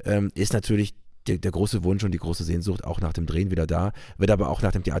 ist natürlich der große Wunsch und die große Sehnsucht auch nach dem Drehen wieder da, wird aber auch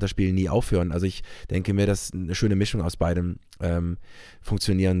nach dem Theaterspielen nie aufhören. Also ich denke mir, dass eine schöne Mischung aus beidem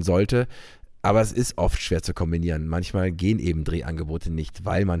funktionieren sollte. Aber es ist oft schwer zu kombinieren. Manchmal gehen eben Drehangebote nicht,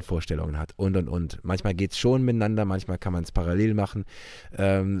 weil man Vorstellungen hat und. Manchmal geht es schon miteinander, manchmal kann man es parallel machen.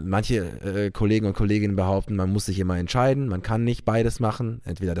 Manche Kollegen und Kolleginnen behaupten, man muss sich immer entscheiden, man kann nicht beides machen,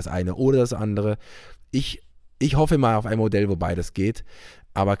 entweder das eine oder das andere. Ich hoffe mal auf ein Modell, wo beides geht.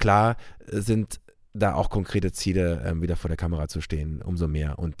 Aber klar sind da auch konkrete Ziele, wieder vor der Kamera zu stehen, umso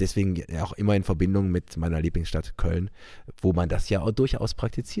mehr. Und deswegen auch immer in Verbindung mit meiner Lieblingsstadt Köln, wo man das ja auch durchaus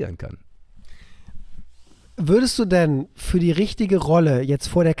praktizieren kann. Würdest du denn für die richtige Rolle jetzt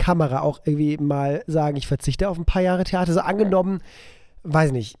vor der Kamera auch irgendwie mal sagen, ich verzichte auf ein paar Jahre Theater? So angenommen,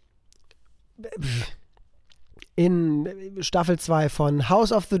 weiß nicht, in Staffel 2 von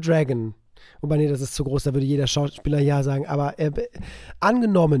House of the Dragon, wobei, nee, das ist zu groß, da würde jeder Schauspieler ja sagen. Aber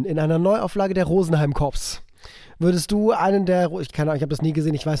angenommen, in einer Neuauflage der Rosenheim Cops, würdest du einen der, ich habe das nie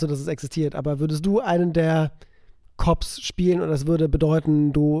gesehen, ich weiß nur, dass es existiert, aber würdest du einen der Cops spielen und das würde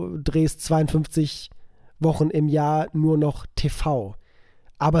bedeuten, du drehst 52 Wochen im Jahr nur noch TV?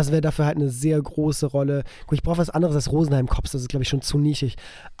 Aber es wäre dafür halt eine sehr große Rolle. Gut, ich brauche was anderes als Rosenheim Cops, das ist, glaube ich, schon zu nischig.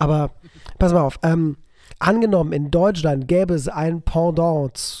 Aber pass mal auf, angenommen, in Deutschland gäbe es ein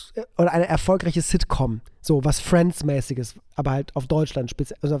Pendant oder eine erfolgreiche Sitcom, so was Friends-mäßiges, aber halt auf Deutschland,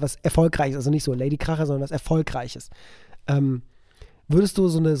 also was Erfolgreiches, also nicht so Lady Kracher, sondern was Erfolgreiches. Würdest du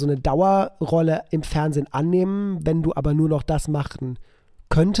so eine Dauerrolle im Fernsehen annehmen, wenn du aber nur noch das machen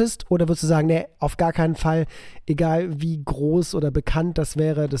könntest? Oder würdest du sagen, nee, auf gar keinen Fall, egal wie groß oder bekannt das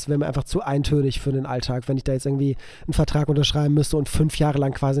wäre mir einfach zu eintönig für den Alltag, wenn ich da jetzt irgendwie einen Vertrag unterschreiben müsste und 5 Jahre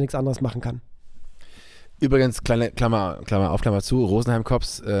lang quasi nichts anderes machen kann? Übrigens, kleine Klammer auf, Klammer zu, Rosenheim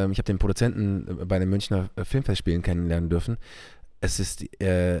Cops, ich habe den Produzenten bei den Münchner Filmfestspielen kennenlernen dürfen. Es ist,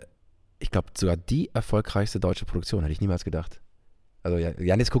 ich glaube, sogar die erfolgreichste deutsche Produktion, hätte ich niemals gedacht. Also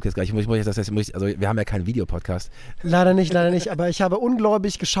Janis guckt jetzt gleich, also wir haben ja keinen Videopodcast. Leider nicht, aber ich habe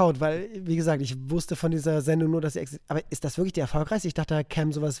ungläubig geschaut, weil, wie gesagt, ich wusste von dieser Sendung nur, dass sie existiert. Aber ist das wirklich die erfolgreichste? Ich dachte, da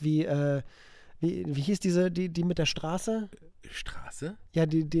käme sowas wie hieß die mit der Straße? Straße? Ja,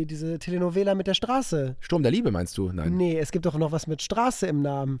 diese Telenovela mit der Straße. Sturm der Liebe meinst du? Nein. Nee, es gibt doch noch was mit Straße im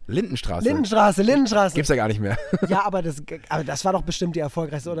Namen. Lindenstraße. Lindenstraße. Gibt's ja gar nicht mehr. Ja, aber das war doch bestimmt die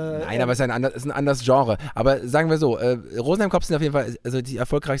erfolgreichste, oder? Nein, aber es ist ein anderes Genre. Aber sagen wir so, Rosenheim Cops sind auf jeden Fall, also die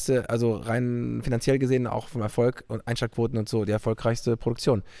erfolgreichste, also rein finanziell gesehen, auch vom Erfolg und Einschaltquoten und so, die erfolgreichste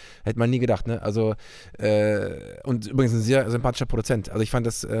Produktion. Hätte man nie gedacht, ne? Also, und übrigens ein sehr sympathischer Produzent. Also ich fand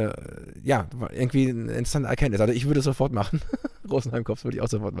das, war irgendwie eine interessante Erkenntnis. Also ich würde es sofort machen. Rosenheim Cops würde ich auch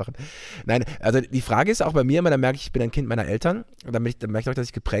sofort machen. Nein, also die Frage ist auch bei mir immer, da merke ich bin ein Kind meiner Eltern, und dann merke ich auch, dass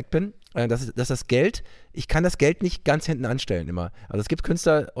ich geprägt bin, dass das Geld, ich kann das Geld nicht ganz hinten anstellen immer. Also es gibt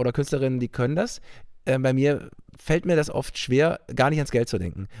Künstler oder Künstlerinnen, die können das. Bei mir fällt mir das oft schwer, gar nicht ans Geld zu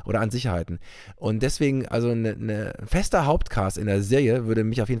denken oder an Sicherheiten. Und deswegen, also eine fester Hauptcast in der Serie würde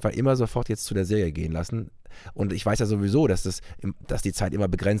mich auf jeden Fall immer sofort jetzt zu der Serie gehen lassen. Und ich weiß ja sowieso, dass die Zeit immer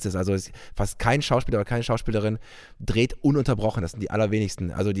begrenzt ist. Also fast kein Schauspieler oder keine Schauspielerin dreht ununterbrochen. Das sind die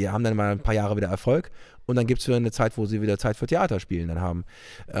allerwenigsten. Also die haben dann mal ein paar Jahre wieder Erfolg und dann gibt es wieder eine Zeit, wo sie wieder Zeit für Theater spielen dann haben.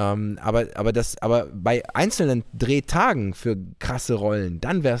 Aber bei einzelnen Drehtagen für krasse Rollen,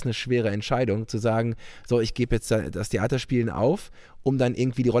 dann wäre es eine schwere Entscheidung zu sagen, so, ich gebe jetzt das Theaterspielen auf, um dann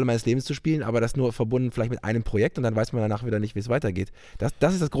irgendwie die Rolle meines Lebens zu spielen, aber das nur verbunden vielleicht mit einem Projekt und dann weiß man danach wieder nicht, wie es weitergeht.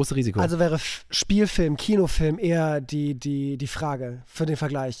 Das ist das große Risiko. Also wäre Spielfilm, Kinofilm eher die Frage für den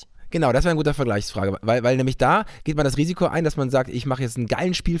Vergleich. Genau, das wäre eine gute Vergleichsfrage, weil nämlich da geht man das Risiko ein, dass man sagt, ich mache jetzt einen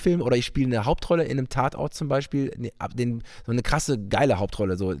geilen Spielfilm oder ich spiele eine Hauptrolle in einem Tatort zum Beispiel, so eine krasse, geile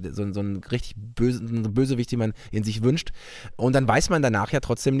Hauptrolle, so ein richtig Bösewicht, den man in sich wünscht, und dann weiß man danach ja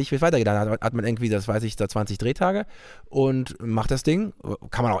trotzdem nicht, wie es weitergeht. Dann hat man irgendwie, das weiß ich, da 20 Drehtage und macht das Ding,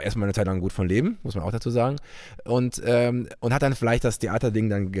 kann man auch erstmal eine Zeit lang gut von leben, muss man auch dazu sagen, und hat dann vielleicht das Theaterding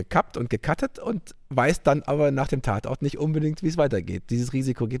dann gekappt und gecuttet und weiß dann aber nach dem Tatort nicht unbedingt, wie es weitergeht. Dieses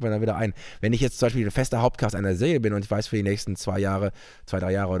Risiko geht man dann wieder ein. Wenn ich jetzt zum Beispiel ein fester Hauptcast einer Serie bin und ich weiß, für die nächsten 3 Jahre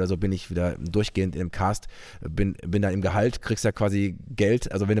oder so bin ich wieder durchgehend im Cast, bin dann im Gehalt, kriegst ja quasi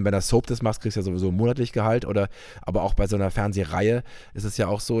Geld. Also wenn du bei einer Soap das machst, kriegst du ja sowieso monatlich Gehalt aber auch bei so einer Fernsehreihe ist es ja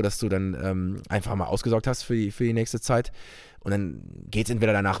auch so, dass du dann einfach mal ausgesorgt hast für die nächste Zeit. Und dann geht es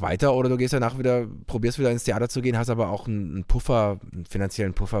entweder danach weiter oder du gehst danach probierst wieder ins Theater zu gehen, hast aber auch einen Puffer, einen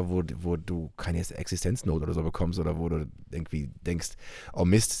finanziellen Puffer, wo du keine Existenznot oder so bekommst oder wo du irgendwie denkst, oh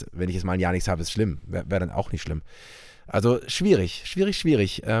Mist, wenn ich jetzt mal ein Jahr nichts habe, ist schlimm. Wäre dann auch nicht schlimm. Also schwierig.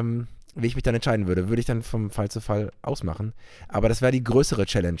 Wie ich mich dann entscheiden würde ich dann vom Fall zu Fall ausmachen. Aber das wäre die größere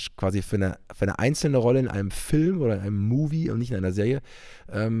Challenge, quasi für eine einzelne Rolle in einem Film oder in einem Movie und nicht in einer Serie,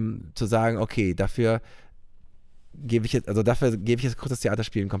 zu sagen, okay, dafür gebe ich jetzt kurz das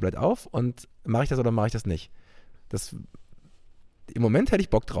Theaterspielen komplett auf und mache ich das oder mache ich das nicht? Im Moment hätte ich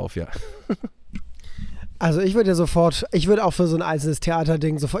Bock drauf, ja. Also ich würde auch für so ein einzelnes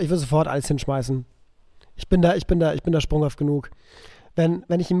Theaterding ich würde sofort alles hinschmeißen. Ich bin da sprunghaft genug. Wenn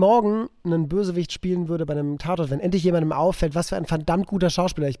ich morgen einen Bösewicht spielen würde bei einem Tatort, wenn endlich jemandem auffällt, was für ein verdammt guter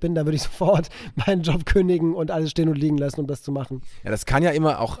Schauspieler ich bin, dann würde ich sofort meinen Job kündigen und alles stehen und liegen lassen, um das zu machen. Ja, das kann ja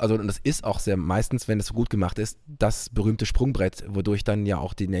immer auch, und das ist auch sehr meistens, wenn es so gut gemacht ist, das berühmte Sprungbrett, wodurch dann ja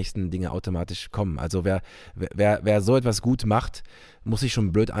auch die nächsten Dinge automatisch kommen. Also wer so etwas gut macht, muss sich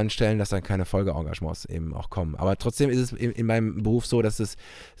schon blöd anstellen, dass dann keine Folgeengagements eben auch kommen. Aber trotzdem ist es in meinem Beruf so, dass es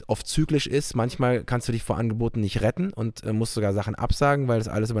oft zyklisch ist. Manchmal kannst du dich vor Angeboten nicht retten und musst sogar Sachen absagen, weil das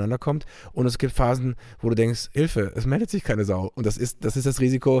alles übereinander kommt. Und es gibt Phasen, wo du denkst, Hilfe, es meldet sich keine Sau. Und das ist das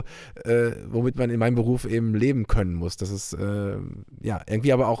Risiko, womit man in meinem Beruf eben leben können muss. Das ist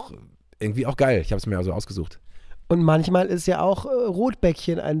irgendwie auch geil. Ich habe es mir also ausgesucht. Und manchmal ist ja auch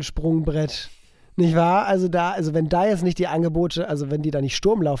Rotbäckchen ein Sprungbrett. Nicht wahr? Also wenn da jetzt nicht die Angebote, also wenn die da nicht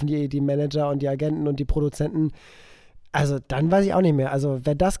Sturm laufen, die Manager und die Agenten und die Produzenten, also dann weiß ich auch nicht mehr. Also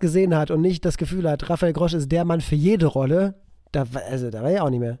wer das gesehen hat und nicht das Gefühl hat, Raphael Grosch ist der Mann für jede Rolle, da war ich auch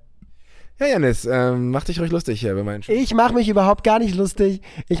nicht mehr. Ja, Janis, mach dich ruhig lustig hier bei meinen Spielen. Ich mache mich überhaupt gar nicht lustig.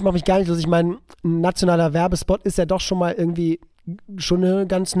 Ich meine, ein nationaler Werbespot ist ja doch schon mal irgendwie schon eine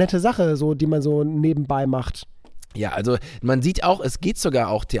ganz nette Sache, so, die man so nebenbei macht. Ja, also man sieht auch, es geht sogar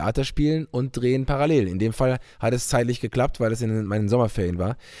auch Theaterspielen und Drehen parallel. In dem Fall hat es zeitlich geklappt, weil es in meinen Sommerferien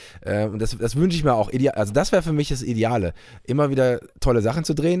war. Und das wünsche ich mir auch. Also das wäre für mich das Ideale. Immer wieder tolle Sachen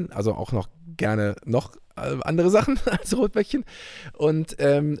zu drehen, also auch noch gerne noch andere Sachen als Rotbäckchen. Und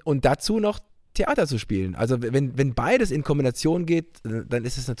dazu noch Theater zu spielen. Also wenn beides in Kombination geht, dann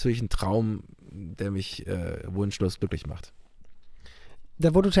ist es natürlich ein Traum, der mich wunschlos glücklich macht.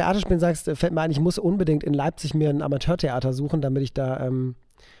 Da, wo du Theaterspielen sagst, fällt mir ein, ich muss unbedingt in Leipzig mir ein Amateurtheater suchen, damit ich da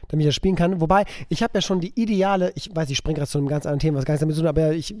spielen kann. Wobei, ich habe ja schon die ideale, ich weiß, ich springe gerade zu einem ganz anderen Thema, was gar nichts damit zu tun,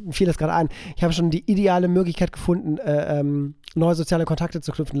 aber ich fiel das gerade ein. Ich habe schon die ideale Möglichkeit gefunden, neue soziale Kontakte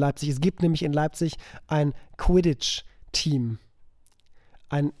zu knüpfen in Leipzig. Es gibt nämlich in Leipzig ein Quidditch-Team.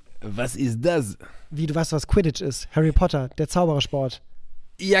 Was ist das? Wie, du weißt, was Quidditch ist? Harry Potter, der Zauberersport.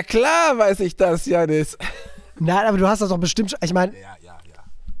 Ja klar weiß ich das, Janis. Nein, aber du hast das doch bestimmt, ich meine... Ja.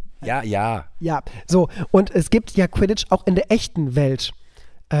 Ja, so. Und es gibt ja Quidditch auch in der echten Welt.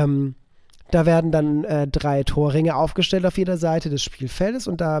 Da werden dann 3 Torringe aufgestellt auf jeder Seite des Spielfeldes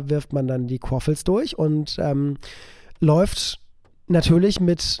und da wirft man dann die Quaffels durch und läuft natürlich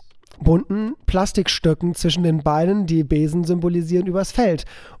mit bunten Plastikstöcken zwischen den Beinen, die Besen symbolisieren, übers Feld.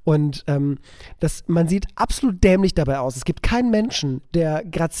 Und man sieht absolut dämlich dabei aus. Es gibt keinen Menschen, der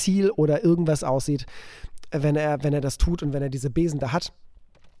grazil oder irgendwas aussieht, wenn er das tut und wenn er diese Besen da hat.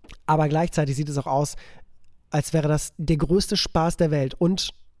 Aber gleichzeitig sieht es auch aus, als wäre das der größte Spaß der Welt.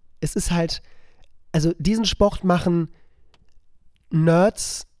 Und es ist halt, also diesen Sport machen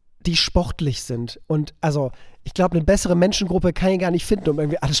Nerds, die sportlich sind. Und also, ich glaube, eine bessere Menschengruppe kann ich gar nicht finden, um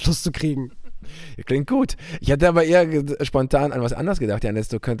irgendwie Anschluss zu kriegen. Klingt gut. Ich hatte aber eher spontan an was anderes gedacht, Janis.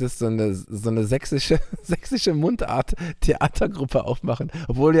 Du könntest so eine sächsische Mundart-Theatergruppe aufmachen,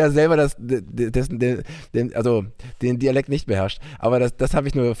 obwohl du ja selber den Dialekt nicht beherrscht. Aber das habe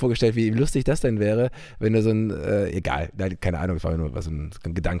ich nur vorgestellt, wie lustig das denn wäre, wenn du so egal, keine Ahnung, es war nur so ein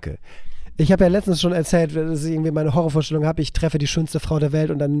Gedanke. Ich habe ja letztens schon erzählt, dass ich irgendwie meine Horrorvorstellung habe, ich treffe die schönste Frau der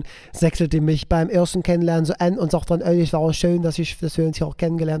Welt und dann sechselt die mich beim ersten Kennenlernen so an und sagt dann, es war auch schön, dass wir uns hier auch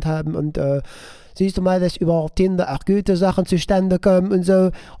kennengelernt haben und siehst du mal, dass über Tinder auch gute Sachen zustande kommen und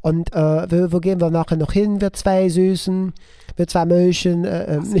so und wo gehen wir nachher noch hin, wir 2 Süßen, wir 2 Mäuschen,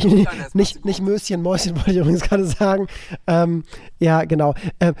 nicht Möschen, Mäuschen wollte ich übrigens gerade sagen. Ja, genau.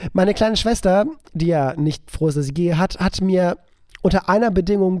 Meine kleine Schwester, die ja nicht froh ist, dass ich gehe, hat mir unter einer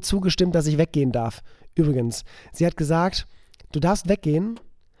Bedingung zugestimmt, dass ich weggehen darf. Übrigens, sie hat gesagt, du darfst weggehen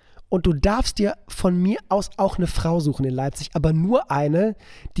und du darfst dir von mir aus auch eine Frau suchen in Leipzig, aber nur eine,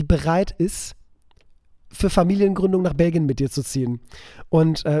 die bereit ist, für Familiengründung nach Belgien mit dir zu ziehen.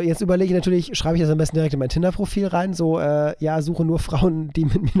 Und jetzt überlege ich natürlich, schreibe ich das am besten direkt in mein Tinder-Profil rein, so, suche nur Frauen, die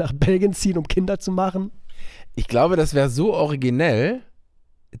mit mir nach Belgien ziehen, um Kinder zu machen. Ich glaube, das wäre so originell,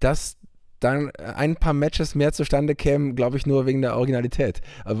 dass dann ein paar Matches mehr zustande kämen, glaube ich, nur wegen der Originalität.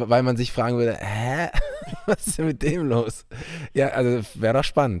 Weil man sich fragen würde, was ist denn mit dem los? Ja, also wäre doch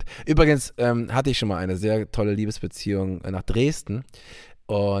spannend. Übrigens hatte ich schon mal eine sehr tolle Liebesbeziehung nach Dresden.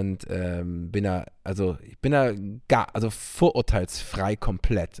 Und bin da vorurteilsfrei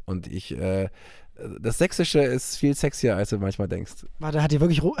komplett. Und das Sächsische ist viel sexier, als du manchmal denkst. Warte, hat ihr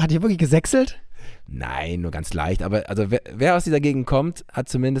wirklich gesächselt? Nein, nur ganz leicht. Aber also wer aus dieser Gegend kommt, hat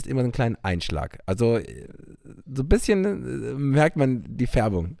zumindest immer einen kleinen Einschlag. Also so ein bisschen merkt man die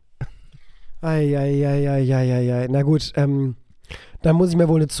Färbung. Eieieiei. Na gut, dann muss ich mir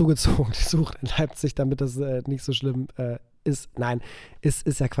wohl eine zugezogene suchen in Leipzig, damit das nicht so schlimm ist. Nein,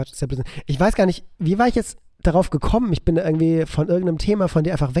 ist ja Quatsch, ist ja Blödsinn. Ich weiß gar nicht, wie war ich jetzt darauf gekommen? Ich bin irgendwie von irgendeinem Thema von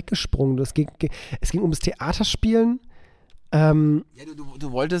dir einfach weggesprungen. Es ging ums Theaterspielen. Ja,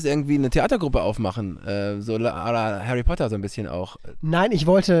 du wolltest irgendwie eine Theatergruppe aufmachen, so Harry Potter so ein bisschen auch. Nein, ich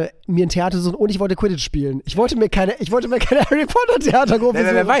wollte mir ein Theater suchen und ich wollte Quidditch spielen. Ich wollte mir keine Harry Potter Theatergruppe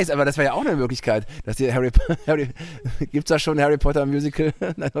suchen. Wer weiß, aber das wäre ja auch eine Möglichkeit, dass die gibt's da schon ein Harry Potter Musical?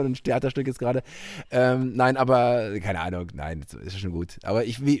 Ein Theaterstück jetzt gerade. Nein, aber keine Ahnung, nein, ist schon gut. Aber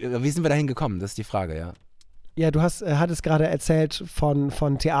wie sind wir dahin gekommen? Das ist die Frage, ja. Ja, du hattest gerade erzählt von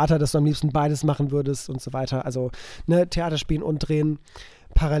Theater, dass du am liebsten beides machen würdest und so weiter. Also Theater spielen und drehen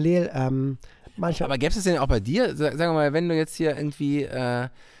parallel. Manchmal. Aber gäbe es denn auch bei dir, sagen wir mal, wenn du jetzt hier irgendwie,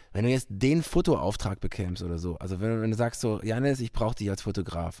 wenn du jetzt den Fotoauftrag bekämst oder so, also wenn du sagst so, Jannis, ich brauche dich als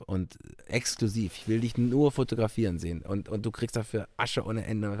Fotograf und exklusiv, ich will dich nur fotografieren sehen und du kriegst dafür Asche ohne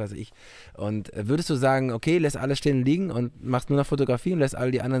Ende, was weiß ich. Und würdest du sagen, okay, lässt alles stehen und liegen und machst nur noch Fotografie und lässt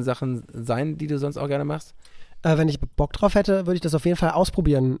all die anderen Sachen sein, die du sonst auch gerne machst? Wenn ich Bock drauf hätte, würde ich das auf jeden Fall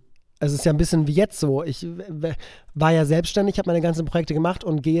ausprobieren. Es ist ja ein bisschen wie jetzt so. Ich war ja selbstständig, habe meine ganzen Projekte gemacht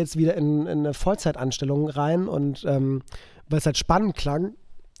und gehe jetzt wieder in eine Vollzeitanstellung rein. Und weil es halt spannend klang,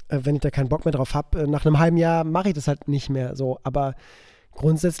 wenn ich da keinen Bock mehr drauf habe, nach einem halben Jahr mache ich das halt nicht mehr so. Aber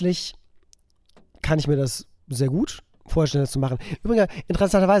grundsätzlich kann ich mir das sehr gut vorstellen, das zu machen. Übrigens,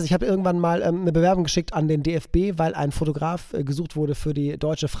 interessanterweise, ich habe irgendwann mal eine Bewerbung geschickt an den DFB, weil ein Fotograf gesucht wurde für die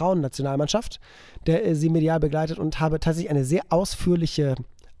deutsche Frauennationalmannschaft, der sie medial begleitet, und habe tatsächlich eine sehr ausführliche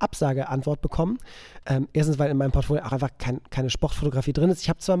Absageantwort bekommen. Erstens, weil in meinem Portfolio auch einfach keine Sportfotografie drin ist. Ich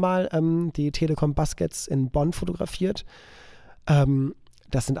habe zwar mal die Telekom Baskets in Bonn fotografiert,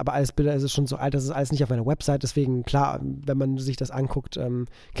 das sind aber alles Bilder, es ist schon so alt, das ist alles nicht auf meiner Website, deswegen klar, wenn man sich das anguckt,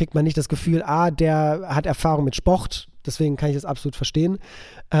 kriegt man nicht das Gefühl, der hat Erfahrung mit Sport, deswegen kann ich das absolut verstehen.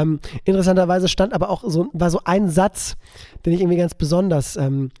 Interessanterweise stand aber auch war so ein Satz, den ich irgendwie ganz besonders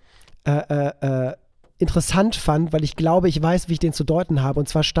interessant fand, weil ich glaube, ich weiß, wie ich den zu deuten habe, und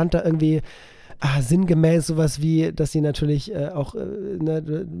zwar stand da irgendwie sinngemäß sowas wie, dass sie natürlich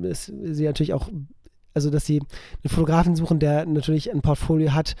also dass sie einen Fotografen suchen, der natürlich ein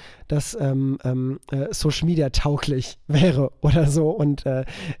Portfolio hat, das Social Media tauglich wäre oder so. Und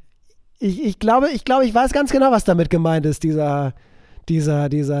ich glaube, ich weiß ganz genau, was damit gemeint ist, dieser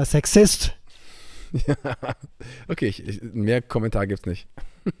Sexist. Ja, okay, mehr Kommentar gibt's nicht.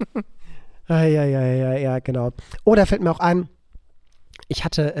 Ja, genau. Oh, da fällt mir auch ein, ich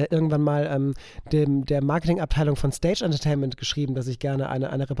hatte irgendwann mal der Marketingabteilung von Stage Entertainment geschrieben, dass ich gerne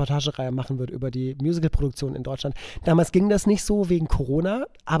eine Reportagereihe machen würde über die Musicalproduktion in Deutschland. Damals ging das nicht so wegen Corona,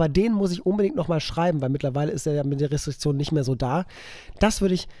 aber den muss ich unbedingt nochmal schreiben, weil mittlerweile ist er ja mit der Restriktion nicht mehr so da. Das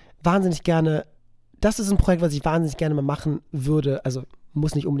würde ich wahnsinnig gerne, das ist ein Projekt, was ich wahnsinnig gerne mal machen würde. Also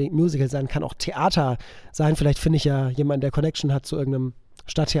muss nicht unbedingt Musical sein, kann auch Theater sein. Vielleicht finde ich ja jemanden, der Connection hat zu irgendeinem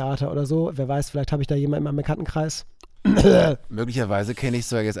Stadttheater oder so. Wer weiß, vielleicht habe ich da jemanden in meinem Bekanntenkreis. Möglicherweise kenne ich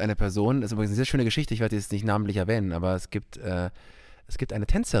sogar jetzt eine Person, das ist übrigens eine sehr schöne Geschichte, ich werde jetzt nicht namentlich erwähnen, aber es gibt eine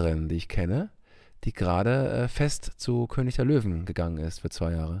Tänzerin, die ich kenne, die gerade fest zu König der Löwen gegangen ist für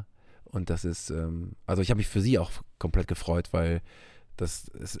 2 Jahre. Und das ist, also ich habe mich für sie auch komplett gefreut, weil das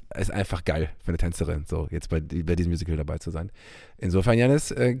ist einfach geil für eine Tänzerin, so jetzt bei diesem Musical dabei zu sein. Insofern,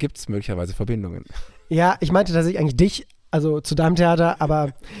 Jannis, gibt es möglicherweise Verbindungen. Ja, ich meinte tatsächlich eigentlich dich, also zu deinem Theater,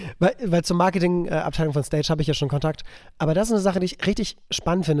 aber weil zur Marketingabteilung von Stage habe ich ja schon Kontakt. Aber das ist eine Sache, die ich richtig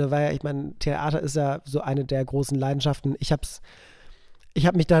spannend finde, weil ich meine, Theater ist ja so eine der großen Leidenschaften. Ich habe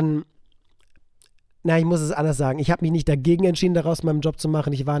mich dann Na, ich muss es anders sagen. Ich habe mich nicht dagegen entschieden, daraus meinen Job zu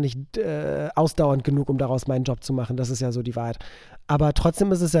machen. Ich war nicht ausdauernd genug, um daraus meinen Job zu machen. Das ist ja so die Wahrheit. Aber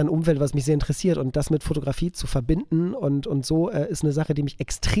trotzdem ist es ja ein Umfeld, was mich sehr interessiert. Und das mit Fotografie zu verbinden und so ist eine Sache, die mich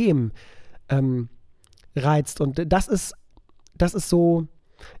extrem reizt. Und das ist so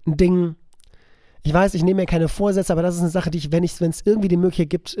ein Ding. Ich weiß, ich nehme mir keine Vorsätze, aber das ist eine Sache, die ich, wenn es irgendwie die Möglichkeit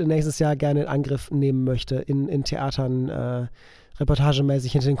gibt, nächstes Jahr gerne in Angriff nehmen möchte, in Theatern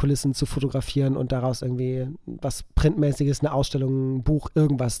reportagemäßig hinter den Kulissen zu fotografieren und daraus irgendwie was Printmäßiges, eine Ausstellung, ein Buch,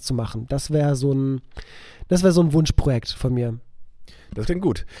 irgendwas zu machen. Das wäre so ein Wunschprojekt von mir. Das klingt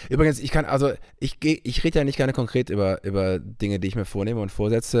gut. Übrigens, ich rede ja nicht gerne konkret über Dinge, die ich mir vornehme und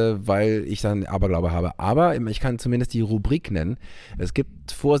vorsetze, weil ich dann Aberglaube habe. Aber ich kann zumindest die Rubrik nennen. Es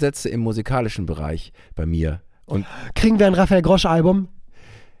gibt Vorsätze im musikalischen Bereich bei mir. Und kriegen wir ein Raphael Grosch-Album?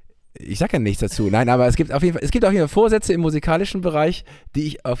 Ich sage ja nichts dazu. Nein, aber es gibt auf jeden Fall Vorsätze im musikalischen Bereich, die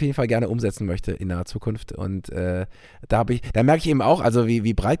ich auf jeden Fall gerne umsetzen möchte in naher Zukunft. Und da merke ich eben auch, also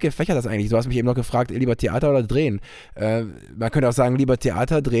wie breit gefächert das eigentlich. Du hast mich eben noch gefragt, lieber Theater oder drehen. Man könnte auch sagen, lieber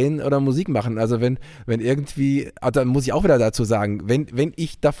Theater drehen oder Musik machen. Also wenn irgendwie, also muss ich auch wieder dazu sagen, wenn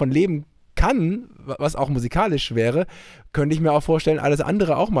ich davon leben kann, was auch musikalisch wäre, könnte ich mir auch vorstellen, alles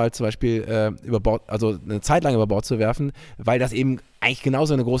andere auch mal zum Beispiel über Bord, also eine Zeit lang über Bord zu werfen, weil das eben eigentlich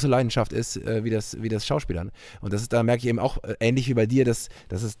genauso eine große Leidenschaft ist, wie das Schauspielern. Und da merke ich eben auch, ähnlich wie bei dir, dass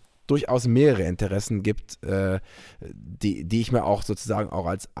es durchaus mehrere Interessen gibt, die ich mir auch sozusagen auch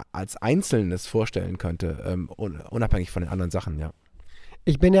als Einzelnes vorstellen könnte, unabhängig von den anderen Sachen, ja.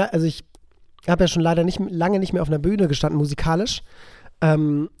 Ich habe ja schon leider lange nicht mehr auf einer Bühne gestanden, musikalisch.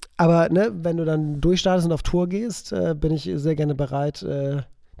 Aber ne, wenn du dann durchstartest und auf Tour gehst, bin ich sehr gerne bereit,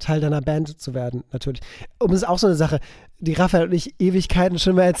 Teil deiner Band zu werden, natürlich. Und es ist auch so eine Sache, die Raphael und ich Ewigkeiten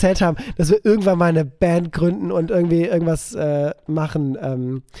schon mal erzählt haben, dass wir irgendwann mal eine Band gründen und irgendwie irgendwas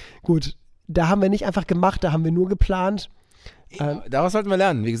machen. Gut, da haben wir nicht einfach gemacht, da haben wir nur geplant. Daraus sollten wir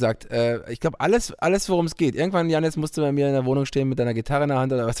lernen, wie gesagt. Ich glaube, alles worum es geht. Irgendwann, Jannis, musst du bei mir in der Wohnung stehen mit deiner Gitarre in der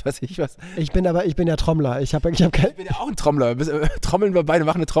Hand oder was weiß ich was. Ich bin ja Trommler. Ich bin ja auch ein Trommler. Trommeln wir beide,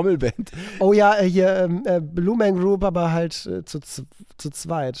 machen eine Trommelband. Oh ja, hier Blue Man Group, aber halt zu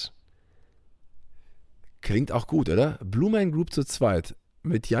zweit. Klingt auch gut, oder? Blue Man Group zu zweit.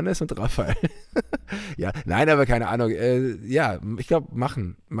 Mit Jannis und Raphael. Ja, nein, aber keine Ahnung. Ja, ich glaube,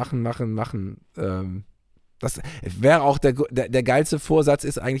 machen. Das wäre auch der geilste Vorsatz,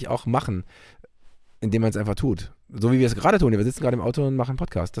 ist eigentlich auch machen, indem man es einfach tut. So wie wir es gerade tun. Wir sitzen gerade im Auto und machen einen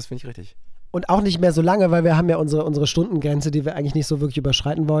Podcast. Das finde ich richtig. Und auch nicht mehr so lange, weil wir haben ja unsere Stundengrenze, die wir eigentlich nicht so wirklich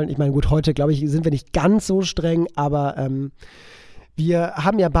überschreiten wollen. Ich meine, gut, heute, glaube ich, sind wir nicht ganz so streng, aber wir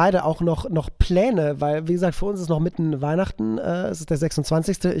haben ja beide auch noch Pläne, weil, wie gesagt, für uns ist noch mitten Weihnachten. Es ist der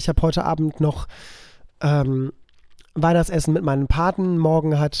 26. Ich habe heute Abend noch Weihnachtsessen mit meinen Paten.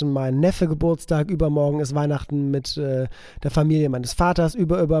 Morgen hat mein Neffe Geburtstag. Übermorgen ist Weihnachten mit der Familie meines Vaters.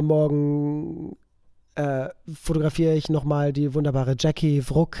 Übermorgen fotografiere ich nochmal die wunderbare Jackie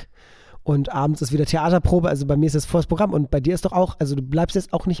Wruck. Und abends ist wieder Theaterprobe. Also bei mir ist das volles Programm. Und bei dir ist doch auch, also du bleibst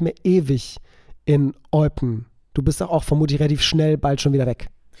jetzt auch nicht mehr ewig in Eupen. Du bist doch auch vermutlich relativ schnell bald schon wieder weg.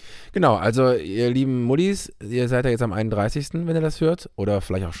 Genau, also ihr lieben Mullis, ihr seid ja jetzt am 31., wenn ihr das hört, oder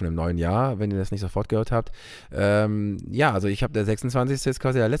vielleicht auch schon im neuen Jahr, wenn ihr das nicht sofort gehört habt. Ja, also ich habe der 26. ist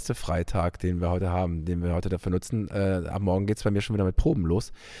quasi der letzte Freitag, den wir heute haben, den wir heute dafür nutzen. Ab morgen geht es bei mir schon wieder mit Proben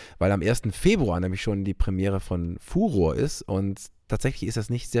los, weil am 1. Februar nämlich schon die Premiere von Furor ist und tatsächlich ist das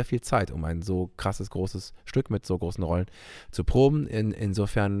nicht sehr viel Zeit, um ein so krasses, großes Stück mit so großen Rollen zu proben.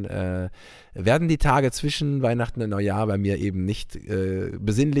 Insofern werden die Tage zwischen Weihnachten und Neujahr bei mir eben nicht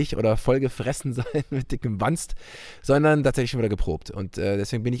besinnlich oder vollgefressen sein mit dickem Wanst, sondern tatsächlich schon wieder geprobt. Und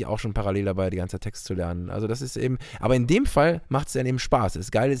deswegen bin ich auch schon parallel dabei, die ganze Text zu lernen. Also das ist eben, aber in dem Fall macht es dann eben Spaß.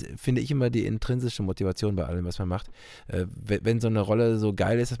 Das Geile ist, finde ich, immer die intrinsische Motivation bei allem, was man macht. Wenn so eine Rolle so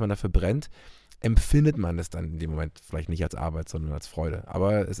geil ist, dass man dafür brennt, empfindet man es dann in dem Moment vielleicht nicht als Arbeit, sondern als Freude.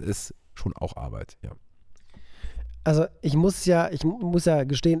 Aber es ist schon auch Arbeit, ja. Also ich muss ja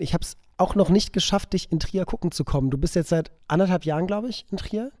gestehen, ich habe es auch noch nicht geschafft, dich in Trier gucken zu kommen. Du bist jetzt seit 1,5 Jahren, glaube ich, in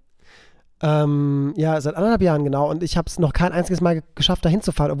Trier. Ja, seit 1,5 Jahren, genau. Und ich habe es noch kein einziges Mal geschafft, da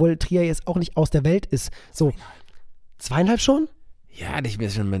hinzufahren, obwohl Trier jetzt auch nicht aus der Welt ist. So, 2,5 schon? Ja, ich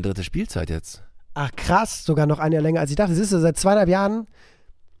bin schon meine 3. Spielzeit jetzt. Ach krass, sogar noch ein Jahr länger als ich dachte. Siehst du, seit 2,5 Jahren.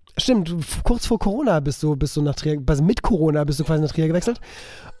 Stimmt, kurz vor Corona bist du nach Trier, also mit Corona bist du quasi nach Trier gewechselt.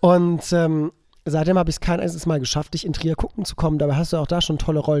 Und seitdem habe ich es kein einziges Mal geschafft, dich in Trier gucken zu kommen. Dabei hast du auch da schon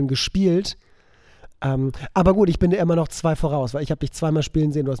tolle Rollen gespielt. Aber gut, ich bin dir immer noch 2 voraus, weil ich habe dich 2-mal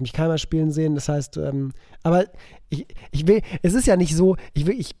spielen sehen, du hast mich keinmal spielen sehen. Das heißt, aber ich will, es ist ja nicht so,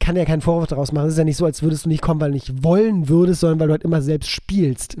 ich kann ja keinen Vorwurf daraus machen. Es ist ja nicht so, als würdest du nicht kommen, weil du nicht wollen würdest, sondern weil du halt immer selbst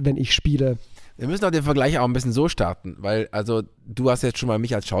spielst, wenn ich spiele. Wir müssen auch den Vergleich auch ein bisschen so starten, weil, also, du hast jetzt schon mal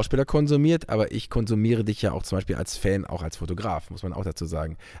mich als Schauspieler konsumiert, aber ich konsumiere dich ja auch zum Beispiel als Fan, auch als Fotograf, muss man auch dazu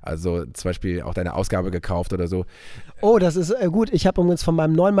sagen. Also zum Beispiel auch deine Ausgabe gekauft oder so. Oh, das ist gut. Ich habe übrigens von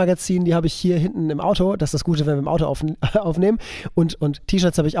meinem neuen Magazin, die habe ich hier hinten im Auto. Das ist das Gute, wenn wir im Auto aufnehmen. Und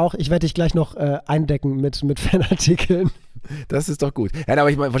T-Shirts habe ich auch. Ich werde dich gleich noch eindecken mit Fanartikeln. Das ist doch gut. Ja,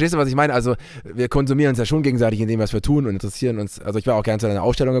 aber verstehst du, was ich meine? Also wir konsumieren uns ja schon gegenseitig in dem, was wir tun und interessieren uns. Also ich war auch gerne zu deiner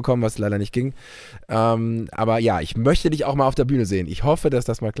Ausstellung gekommen, was leider nicht ging. Aber ja, ich möchte dich auch mal auf der Bühne sehen. Ich hoffe, dass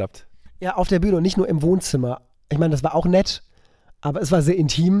das mal klappt. Ja, auf der Bühne und nicht nur im Wohnzimmer. Ich meine, das war auch nett, aber es war sehr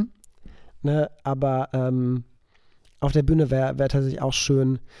intim. Ne? Aber auf der Bühne wäre tatsächlich auch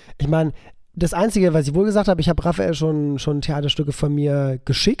schön. Ich meine, das Einzige, was ich wohl gesagt habe, ich habe Raphael schon Theaterstücke von mir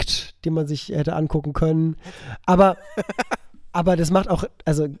geschickt, die man sich hätte angucken können. Aber das macht auch,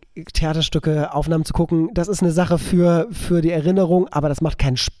 also Theaterstücke, Aufnahmen zu gucken, das ist eine Sache für die Erinnerung, aber das macht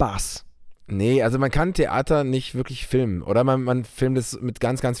keinen Spaß. Nee, also man kann Theater nicht wirklich filmen. Oder man filmt es mit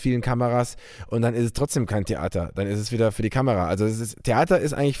ganz, ganz vielen Kameras und dann ist es trotzdem kein Theater. Dann ist es wieder für die Kamera. Also Theater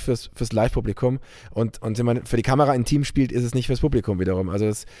ist eigentlich fürs Live-Publikum und wenn man für die Kamera intim spielt, ist es nicht fürs Publikum wiederum. Also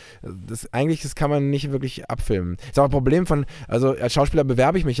das kann man nicht wirklich abfilmen. Das ist auch ein Problem also als Schauspieler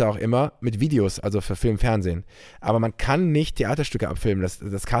bewerbe ich mich ja auch immer mit Videos, also für Film, Fernsehen. Aber man kann nicht Theaterstücke abfilmen.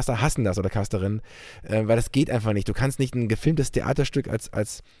 Das Caster hassen das oder Casterinnen, weil das geht einfach nicht. Du kannst nicht ein gefilmtes Theaterstück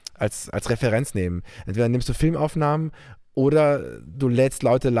als Referenz nehmen. Entweder nimmst du Filmaufnahmen oder du lädst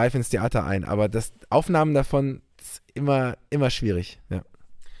Leute live ins Theater ein. Aber das Aufnahmen davon ist immer schwierig. Ja.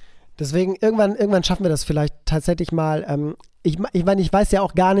 Deswegen, irgendwann schaffen wir das vielleicht tatsächlich mal. Ich weiß ja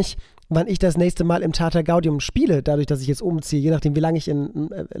auch gar nicht, wann ich das nächste Mal im Theater Gaudium spiele, dadurch, dass ich jetzt umziehe, je nachdem, wie lange ich in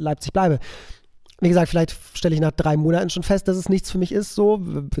Leipzig bleibe. Wie gesagt, vielleicht stelle ich nach 3 Monaten schon fest, dass es nichts für mich ist, so,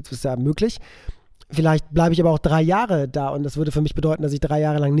 das ist ja möglich. Vielleicht bleibe ich aber auch 3 Jahre da und das würde für mich bedeuten, dass ich 3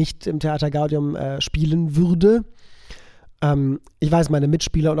 Jahre lang nicht im Theater Gaudium spielen würde. Ich weiß, meine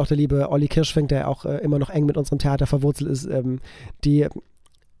Mitspieler und auch der liebe Olli Kirschfink, der auch immer noch eng mit unserem Theater verwurzelt ist, die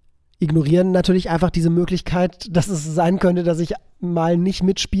ignorieren natürlich einfach diese Möglichkeit, dass es sein könnte, dass ich mal nicht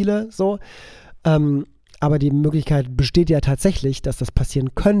mitspiele. So. Aber die Möglichkeit besteht ja tatsächlich, dass das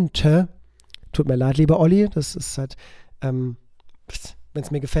passieren könnte. Tut mir leid, lieber Olli, das ist halt... wenn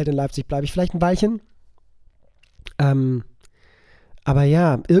es mir gefällt in Leipzig, bleibe ich vielleicht ein Weilchen. Aber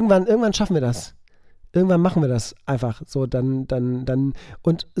ja, irgendwann schaffen wir das. Irgendwann machen wir das einfach so. Dann.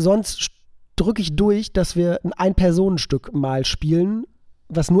 Und sonst drücke ich durch, dass wir ein Ein-Personen-Stück mal spielen,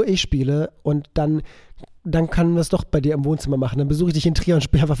 was nur ich spiele. Und dann können wir es doch bei dir im Wohnzimmer machen. Dann besuche ich dich in Trier und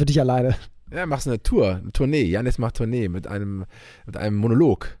spiele einfach für dich alleine. Ja, machst eine Tournee. Janis macht Tournee mit einem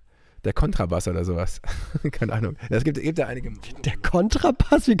Monolog. Der Kontrabass oder sowas. Keine Ahnung. Es gibt ja einige. Der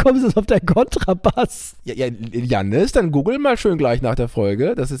Kontrabass? Wie kommst du jetzt auf den Kontrabass? Ja, Jannis, dann google mal schön gleich nach der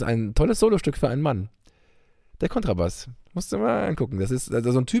Folge. Das ist ein tolles Solostück für einen Mann. Der Kontrabass. Musst du mal angucken. Das ist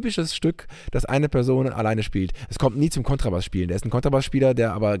also so ein typisches Stück, das eine Person alleine spielt. Es kommt nie zum Kontrabass spielen. Der ist ein Kontrabassspieler,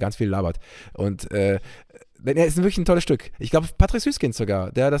 der aber ganz viel labert. Und er ist wirklich ein tolles Stück. Ich glaube, Patrick Süskind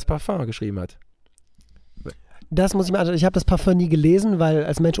sogar, der das Parfum geschrieben hat. Das muss ich mal anschauen. Ich habe das Parfum nie gelesen, weil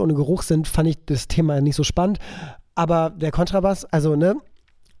als Mensch ohne Geruchssinn fand ich das Thema nicht so spannend. Aber der Kontrabass, also ne,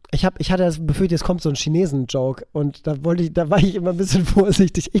 ich hatte das befürchtet, jetzt kommt so ein Chinesen-Joke und da war ich immer ein bisschen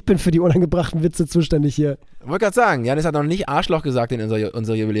vorsichtig. Ich bin für die unangebrachten Witze zuständig hier. Ich wollte gerade sagen, Janis hat noch nicht Arschloch gesagt in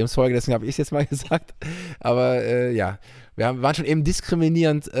unserer Jubiläumsfolge, deswegen habe ich es jetzt mal gesagt. Aber ja, wir waren schon eben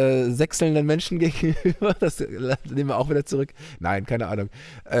diskriminierend sechselnden Menschen gegenüber. Das nehmen wir auch wieder zurück. Nein, keine Ahnung.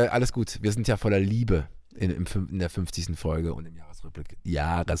 Alles gut, wir sind ja voller Liebe. In der 50. Folge und im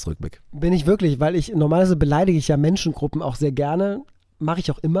Jahresrückblick. Bin ich wirklich, weil normalerweise beleidige ich ja Menschengruppen auch sehr gerne, mache ich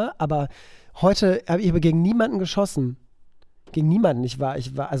auch immer, aber heute habe ich gegen niemanden geschossen. Gegen niemanden. Ich habe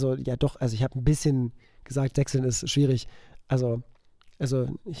ein bisschen gesagt, Sechseln ist schwierig. Also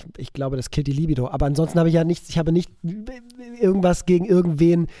ich glaube, das killt die Libido. Aber ansonsten habe ich habe nicht irgendwas gegen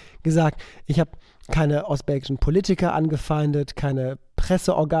irgendwen gesagt. Ich habe keine ostbelgischen Politiker angefeindet, keine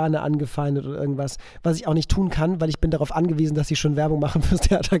Presseorgane angefeindet oder irgendwas, was ich auch nicht tun kann, weil ich bin darauf angewiesen, dass sie schon Werbung machen fürs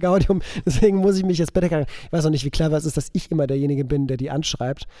Theater Gaudium. Deswegen muss ich mich jetzt besser. Ich weiß auch nicht, wie clever es ist, dass ich immer derjenige bin, der die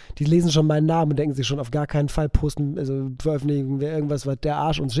anschreibt. Die lesen schon meinen Namen und denken sich schon auf gar keinen Fall posten, also veröffentlichen wir irgendwas, was der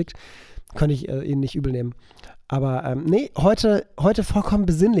Arsch uns schickt. Könnte ich ihnen nicht übel nehmen. Aber nee, heute vollkommen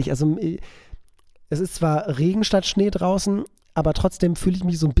besinnlich. Also es ist zwar Regen statt Schnee draußen, aber trotzdem fühle ich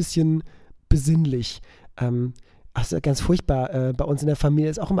mich so ein bisschen besinnlich. Das ist ganz furchtbar. Bei uns in der Familie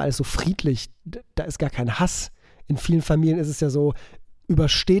ist auch immer alles so friedlich. Da ist gar kein Hass. In vielen Familien ist es ja so,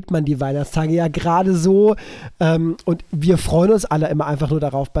 übersteht man die Weihnachtstage ja gerade so. Und wir freuen uns alle immer einfach nur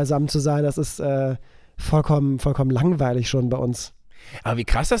darauf, beisammen zu sein. Das ist vollkommen langweilig schon bei uns. Aber wie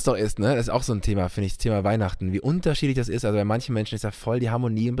krass das doch ist, ne? Das ist auch so ein Thema, finde ich, das Thema Weihnachten. Wie unterschiedlich das ist. Also bei manchen Menschen ist ja voll die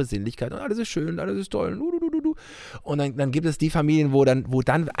Harmonie und Besinnlichkeit und alles ist schön, alles ist toll. Und dann gibt es die Familien, wo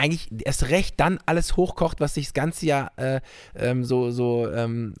dann eigentlich erst recht dann alles hochkocht, was sich das ganze Jahr so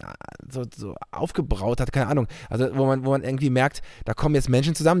aufgebraut hat, keine Ahnung. Also wo man irgendwie merkt, da kommen jetzt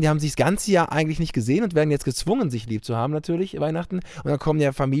Menschen zusammen, die haben sich das ganze Jahr eigentlich nicht gesehen und werden jetzt gezwungen, sich lieb zu haben natürlich, Weihnachten. Und dann kommen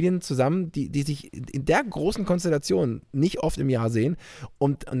ja Familien zusammen, die sich in der großen Konstellation nicht oft im Jahr sehen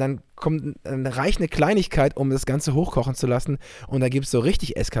und dann reicht eine Kleinigkeit, um das Ganze hochkochen zu lassen und da gibt es so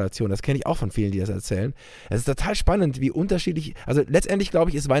richtig Eskalation. Das kenne ich auch von vielen, die das erzählen. Es ist total spannend, wie unterschiedlich, also letztendlich glaube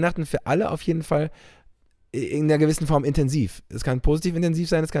ich, ist Weihnachten für alle auf jeden Fall in einer gewissen Form intensiv. Es kann positiv intensiv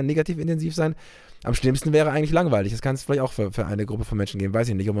sein, es kann negativ intensiv sein. Am schlimmsten wäre eigentlich langweilig. Das kann es vielleicht auch für eine Gruppe von Menschen geben. Weiß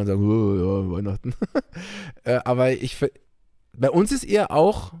ich nicht, ob man sagt, oh, ja, Weihnachten. Aber bei uns ist eher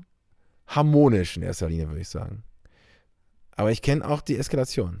auch harmonisch in erster Linie, würde ich sagen. Aber ich kenne auch die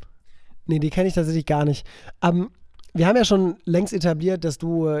Eskalation. Nee, die kenne ich tatsächlich gar nicht. Wir haben ja schon längst etabliert, dass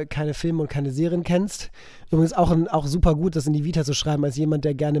du keine Filme und keine Serien kennst. Übrigens auch super gut, das in die Vita zu schreiben, als jemand,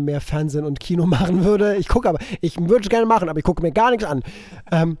 der gerne mehr Fernsehen und Kino machen würde. Ich würde es gerne machen, aber ich gucke mir gar nichts an.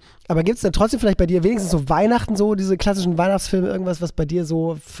 Aber gibt es denn trotzdem vielleicht bei dir wenigstens so Weihnachten, so diese klassischen Weihnachtsfilme, irgendwas, was bei dir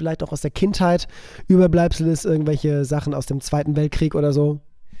so vielleicht auch aus der Kindheit Überbleibsel ist, irgendwelche Sachen aus dem Zweiten Weltkrieg oder so?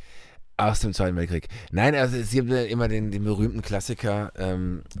 Aus dem Zweiten Weltkrieg. Nein, also es gibt immer den berühmten Klassiker,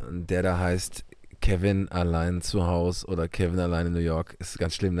 der da heißt Kevin allein zu Hause oder Kevin allein in New York. Ist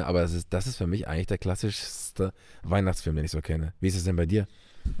ganz schlimm, ne? Aber das ist für mich eigentlich der klassischste Weihnachtsfilm, den ich so kenne. Wie ist es denn bei dir?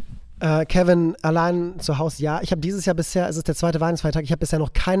 Kevin allein zu Hause, ja. Ich habe dieses Jahr bisher, es ist der zweite Weihnachtsfeiertag, ich habe bisher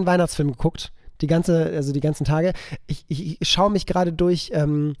noch keinen Weihnachtsfilm geguckt. Die ganzen Tage. Ich schaue mich gerade durch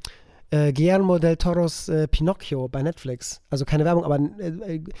Guillermo del Toros Pinocchio bei Netflix. Also keine Werbung, aber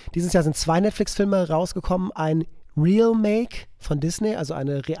dieses Jahr sind 2 Netflix-Filme rausgekommen. Ein Real Make von Disney, also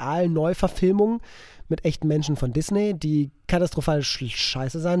eine real Neuverfilmung mit echten Menschen von Disney, die katastrophal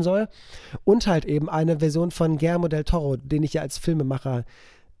scheiße sein soll. Und halt eben eine Version von Guillermo del Toro, den ich ja als Filmemacher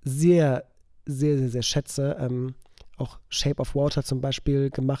sehr, sehr, sehr, sehr schätze. Auch Shape of Water zum Beispiel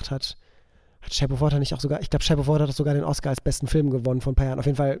gemacht hat. Hat Shape of Water nicht auch sogar, ich glaube, Shape of Water hat sogar den Oscar als besten Film gewonnen vor ein paar Jahren. Auf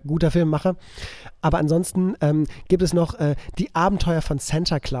jeden Fall guter Filmemacher. Aber ansonsten gibt es noch Die Abenteuer von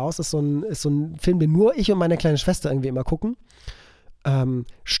Santa Claus. Das ist so ein Film, den nur ich und meine kleine Schwester irgendwie immer gucken.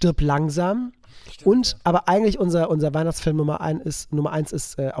 Stirb langsam. Stimmt, und ja. Aber eigentlich unser Weihnachtsfilm Nummer 1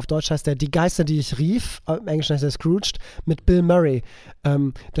 ist, auf Deutsch heißt der Die Geister, die ich rief, im Englischen heißt der Scrooged, mit Bill Murray.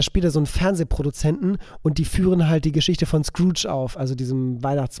 Da spielt er so einen Fernsehproduzenten und die führen halt die Geschichte von Scrooge auf, also diesem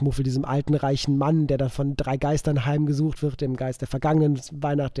Weihnachtsmuffel, diesem alten, reichen Mann, der dann von 3 Geistern heimgesucht wird, dem Geist der vergangenen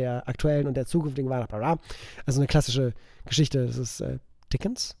Weihnacht, der aktuellen und der zukünftigen Weihnacht, bla bla. Also eine klassische Geschichte. Das ist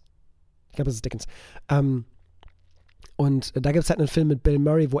Dickens? Ich glaube, das ist Dickens. Und da gibt es halt einen Film mit Bill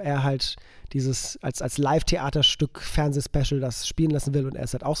Murray, wo er halt dieses als Live-Theaterstück, Fernsehspecial das spielen lassen will und er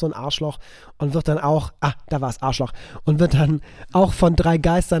ist halt auch so ein Arschloch und wird dann auch, da war es Arschloch, und wird dann auch von 3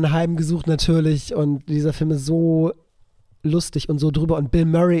 Geistern heimgesucht natürlich und dieser Film ist so lustig und so drüber und Bill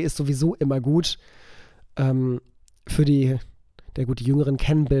Murray ist sowieso immer gut. Die Jüngeren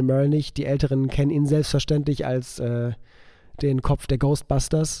kennen Bill Murray nicht, die Älteren kennen ihn selbstverständlich als den Kopf der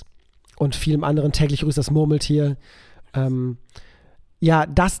Ghostbusters und vielem anderen. Täglich grüßt das Murmeltier. Ja,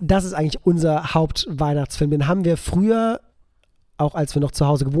 das ist eigentlich unser Hauptweihnachtsfilm. Den haben wir früher, auch als wir noch zu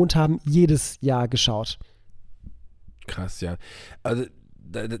Hause gewohnt haben, jedes Jahr geschaut. Krass, ja. Also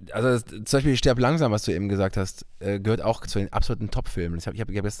zum Beispiel Sterb langsam, was du eben gesagt hast, gehört auch zu den absoluten Top-Filmen. Ich hab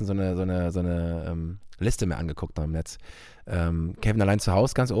gestern so eine Liste mir angeguckt noch im Netz. Kevin allein zu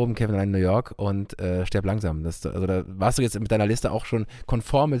Hause ganz oben, Kevin allein in New York und Sterb langsam. Da warst du jetzt mit deiner Liste auch schon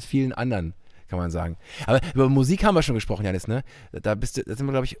konform mit vielen anderen, kann man sagen. Aber über Musik haben wir schon gesprochen, Janis, ne? Da sind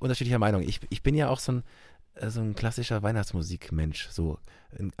wir, glaube ich, unterschiedlicher Meinung. Ich bin ja auch so ein klassischer Weihnachtsmusikmensch. So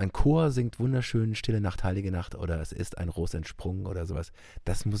ein Chor singt wunderschön Stille Nacht, Heilige Nacht oder es ist ein Ros entsprungen oder sowas.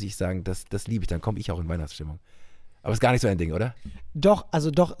 Das muss ich sagen, das liebe ich. Dann komme ich auch in Weihnachtsstimmung. Aber ist gar nicht so ein Ding, oder? Doch,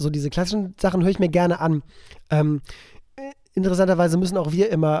 so diese klassischen Sachen höre ich mir gerne an. Interessanterweise müssen auch wir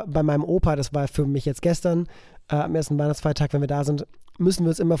immer bei meinem Opa, das war für mich jetzt gestern, am ersten Weihnachtsfeiertag, wenn wir da sind, müssen wir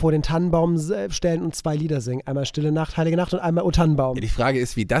uns immer vor den Tannenbaum stellen und 2 Lieder singen. Einmal Stille Nacht, Heilige Nacht und einmal O Tannenbaum. Ja, die Frage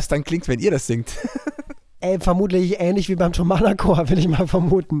ist, wie das dann klingt, wenn ihr das singt. Vermutlich ähnlich wie beim Thomanerchor, will ich mal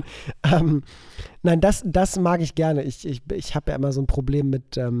vermuten. Nein, das mag ich gerne. Ich habe ja immer so ein Problem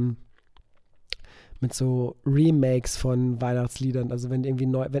mit so Remakes von Weihnachtsliedern. Also wenn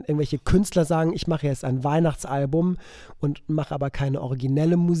irgendwelche Künstler sagen, ich mache jetzt ein Weihnachtsalbum und mache aber keine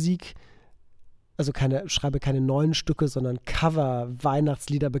originelle Musik. schreibe keine neuen Stücke, sondern Cover,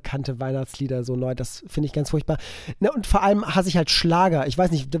 Weihnachtslieder, bekannte Weihnachtslieder, so neu, das finde ich ganz furchtbar. Ne, und vor allem hasse ich halt Schlager. Ich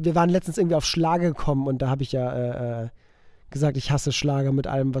weiß nicht, wir waren letztens irgendwie auf Schlager gekommen und da habe ich ja gesagt, ich hasse Schlager mit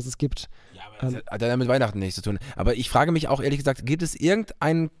allem, was es gibt. Ja, aber das hat ja mit Weihnachten nichts zu tun. Aber ich frage mich auch ehrlich gesagt, gibt es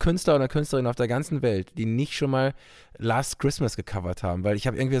irgendeinen Künstler oder Künstlerin auf der ganzen Welt, die nicht schon mal Last Christmas gecovert haben? Weil ich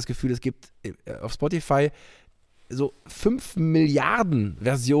habe irgendwie das Gefühl, es gibt auf Spotify so 5 Milliarden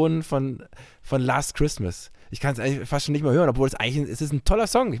Versionen von Last Christmas. Ich kann es eigentlich fast schon nicht mehr hören, obwohl es ist ein toller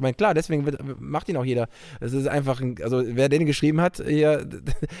Song. Ich meine, klar, deswegen macht ihn auch jeder. Es ist einfach, also wer den geschrieben hat, hier,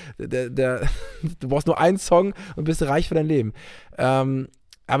 du brauchst nur einen Song und bist reich für dein Leben.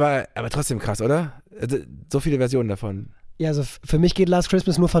 Aber trotzdem krass, oder? Also, so viele Versionen davon. Ja, also für mich geht Last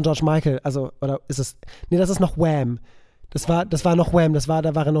Christmas nur von George Michael. Also, oder ist es, nee, das ist noch Wham. Das war noch Wham, da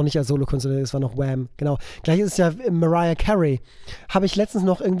war er noch nicht als Solokünstler, das war noch Wham, genau. Gleich ist es ja Mariah Carey. Habe ich letztens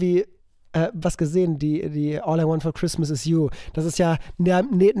noch irgendwie was gesehen, die All I Want for Christmas is You. Das ist ja,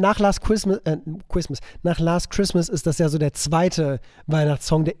 nach Last Christmas ist das ja so der zweite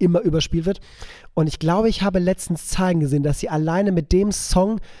Weihnachtssong, der immer überspielt wird. Und ich glaube, ich habe letztens Zahlen gesehen, dass sie alleine mit dem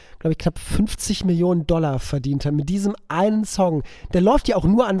Song, glaube ich, knapp $50 Millionen verdient haben. Mit diesem einen Song. Der läuft ja auch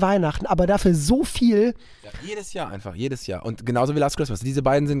nur an Weihnachten, aber dafür so viel. Ja, jedes Jahr einfach, jedes Jahr. Und genauso wie Last Christmas. Diese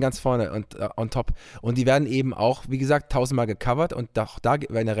beiden sind ganz vorne und on top. Und die werden eben auch, wie gesagt, 1000-mal gecovert und auch da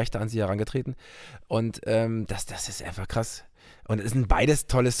werden ja Rechte an sie herangetreten. Und das ist einfach krass. Und es sind beides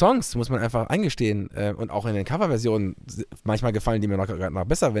tolle Songs, muss man einfach eingestehen. Und auch in den Coverversionen, manchmal gefallen die mir noch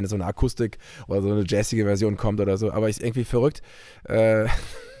besser, wenn es so eine Akustik oder so eine jazzige Version kommt oder so. Aber ist irgendwie verrückt,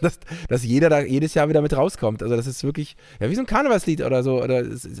 dass jeder da jedes Jahr wieder mit rauskommt. Also das ist wirklich, ja, wie so ein Karnevalslied oder so. Oder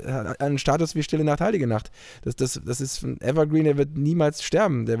es hat einen Status wie Stille Nacht, Heilige Nacht. Das ist ein Evergreen, der wird niemals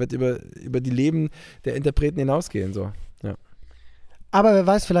sterben. Der wird über die Leben der Interpreten hinausgehen. So. Ja. Aber wer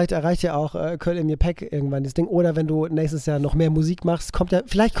weiß, vielleicht erreicht ja auch Curl in Your Pack irgendwann das Ding. Oder wenn du nächstes Jahr noch mehr Musik machst,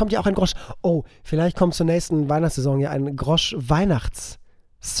 vielleicht kommt ja auch ein Grosch. Oh, vielleicht kommt zur nächsten Weihnachtssaison ja ein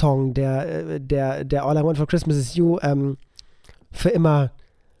Grosch-Weihnachtssong, der All I Want for Christmas is You für immer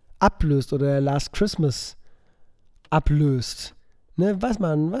ablöst oder der Last Christmas ablöst. Ne, weiß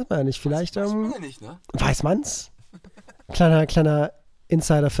man nicht. Vielleicht. Weiß man ja nicht, ne? Weiß man's? Kleiner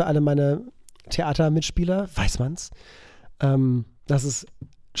Insider für alle meine Theatermitspieler. Weiß man's? Das ist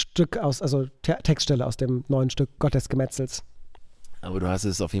Textstelle aus dem neuen Stück Gott des Gemetzels. Aber du hast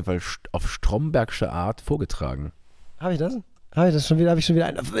es auf jeden Fall auf strombergsche Art vorgetragen. Habe ich das? Habe ich schon wieder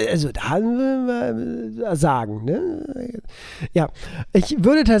sagen, ne? Ja, ich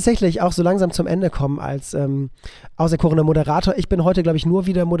würde tatsächlich auch so langsam zum Ende kommen als auserkorener Moderator. Ich bin heute, glaube ich, nur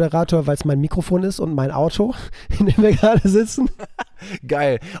wieder Moderator, weil es mein Mikrofon ist und mein Auto, in dem wir gerade sitzen.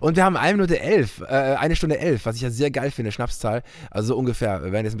 Geil. Und wir haben 1 Stunde 11, was ich ja sehr geil finde, Schnapszahl. Also so ungefähr,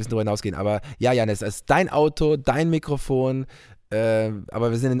 wir werden jetzt ein bisschen drüber hinausgehen. Aber ja, Janis, es ist dein Auto, dein Mikrofon.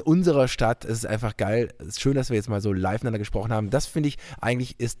 Aber wir sind in unserer Stadt, es ist einfach geil. Es ist schön, dass wir jetzt mal so live miteinander gesprochen haben. Das finde ich,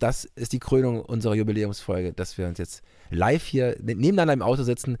 eigentlich ist die Krönung unserer Jubiläumsfolge, dass wir uns jetzt live hier nebeneinander im Auto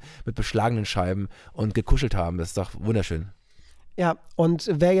sitzen mit beschlagenen Scheiben und gekuschelt haben. Das ist doch wunderschön. Ja, und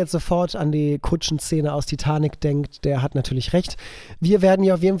wer jetzt sofort an die Kutschenszene aus Titanic denkt, der hat natürlich recht. Wir werden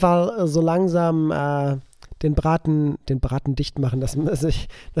hier auf jeden Fall so langsam den Braten dicht machen.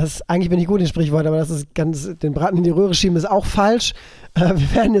 Eigentlich bin ich gut in Sprichwort, aber den Braten in die Röhre schieben ist auch falsch.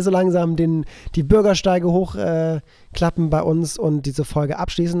 Wir werden hier so langsam die Bürgersteige hochklappen bei uns und diese Folge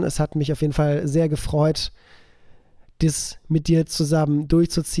abschließen. Es hat mich auf jeden Fall sehr gefreut, das mit dir zusammen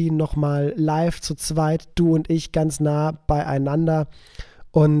durchzuziehen, nochmal live zu zweit, du und ich ganz nah beieinander.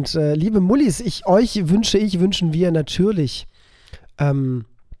 Und liebe Mullis, wünschen wir natürlich,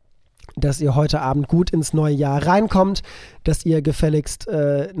 dass ihr heute Abend gut ins neue Jahr reinkommt, dass ihr gefälligst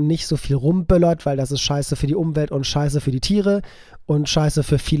nicht so viel rumböllert, weil das ist scheiße für die Umwelt und scheiße für die Tiere und scheiße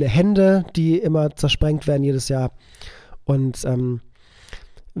für viele Hände, die immer zersprengt werden jedes Jahr. Und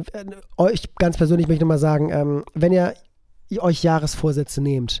euch ganz persönlich möchte ich nochmal sagen, wenn ihr euch Jahresvorsätze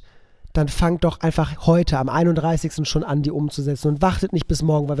nehmt, dann fangt doch einfach heute am 31. schon an, die umzusetzen und wartet nicht bis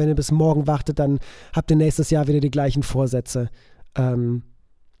morgen, weil wenn ihr bis morgen wartet, dann habt ihr nächstes Jahr wieder die gleichen Vorsätze.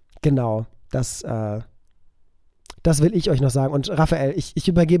 Genau, das will ich euch noch sagen. Und Raphael, ich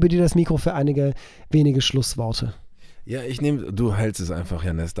übergebe dir das Mikro für einige wenige Schlussworte. Ja, du hältst es einfach,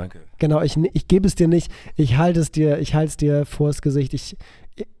 Janis, danke. Genau, ich gebe es dir nicht, ich halte es dir vors Gesicht.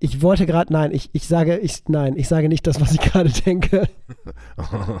 Ich wollte gerade, nein, ich sage nicht das, was ich gerade denke.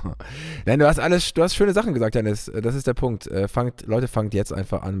 Nein, du hast schöne Sachen gesagt, Janis. Das ist der Punkt. Leute, fangt jetzt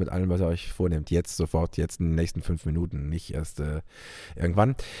einfach an mit allem, was ihr euch vornehmt. Jetzt, sofort, jetzt in den nächsten 5 Minuten, nicht erst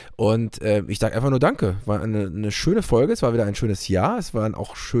irgendwann. Und ich sage einfach nur Danke. War eine schöne Folge, es war wieder ein schönes Jahr. Es waren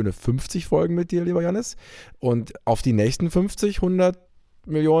auch schöne 50 Folgen mit dir, lieber Janis. Und auf die nächsten 50, 100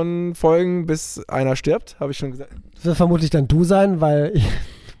 Millionen Folgen, bis einer stirbt, habe ich schon gesagt. Das wird vermutlich dann du sein, weil ich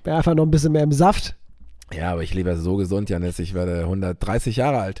bin einfach noch ein bisschen mehr im Saft. Ja, aber ich lebe so gesund, Janis. Ich werde 130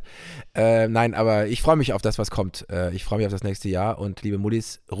 Jahre alt. Nein, aber ich freue mich auf das, was kommt. Ich freue mich auf das nächste Jahr. Und liebe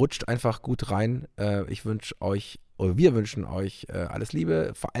Mullis, rutscht einfach gut rein. Wir wünschen euch alles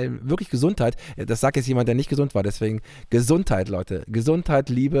Liebe, vor allem wirklich Gesundheit. Das sagt jetzt jemand, der nicht gesund war. Deswegen Gesundheit, Leute. Gesundheit,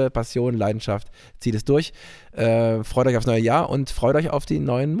 Liebe, Passion, Leidenschaft. Zieht es durch. Freut euch aufs neue Jahr und freut euch auf die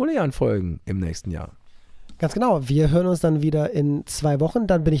neuen Mullian-Folgen im nächsten Jahr. Ganz genau. Wir hören uns dann wieder in 2 Wochen.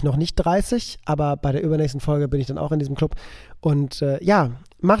 Dann bin ich noch nicht 30, aber bei der übernächsten Folge bin ich dann auch in diesem Club. Und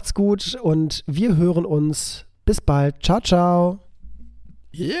macht's gut und wir hören uns. Bis bald. Ciao, ciao.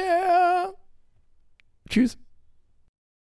 Yeah. Tschüss.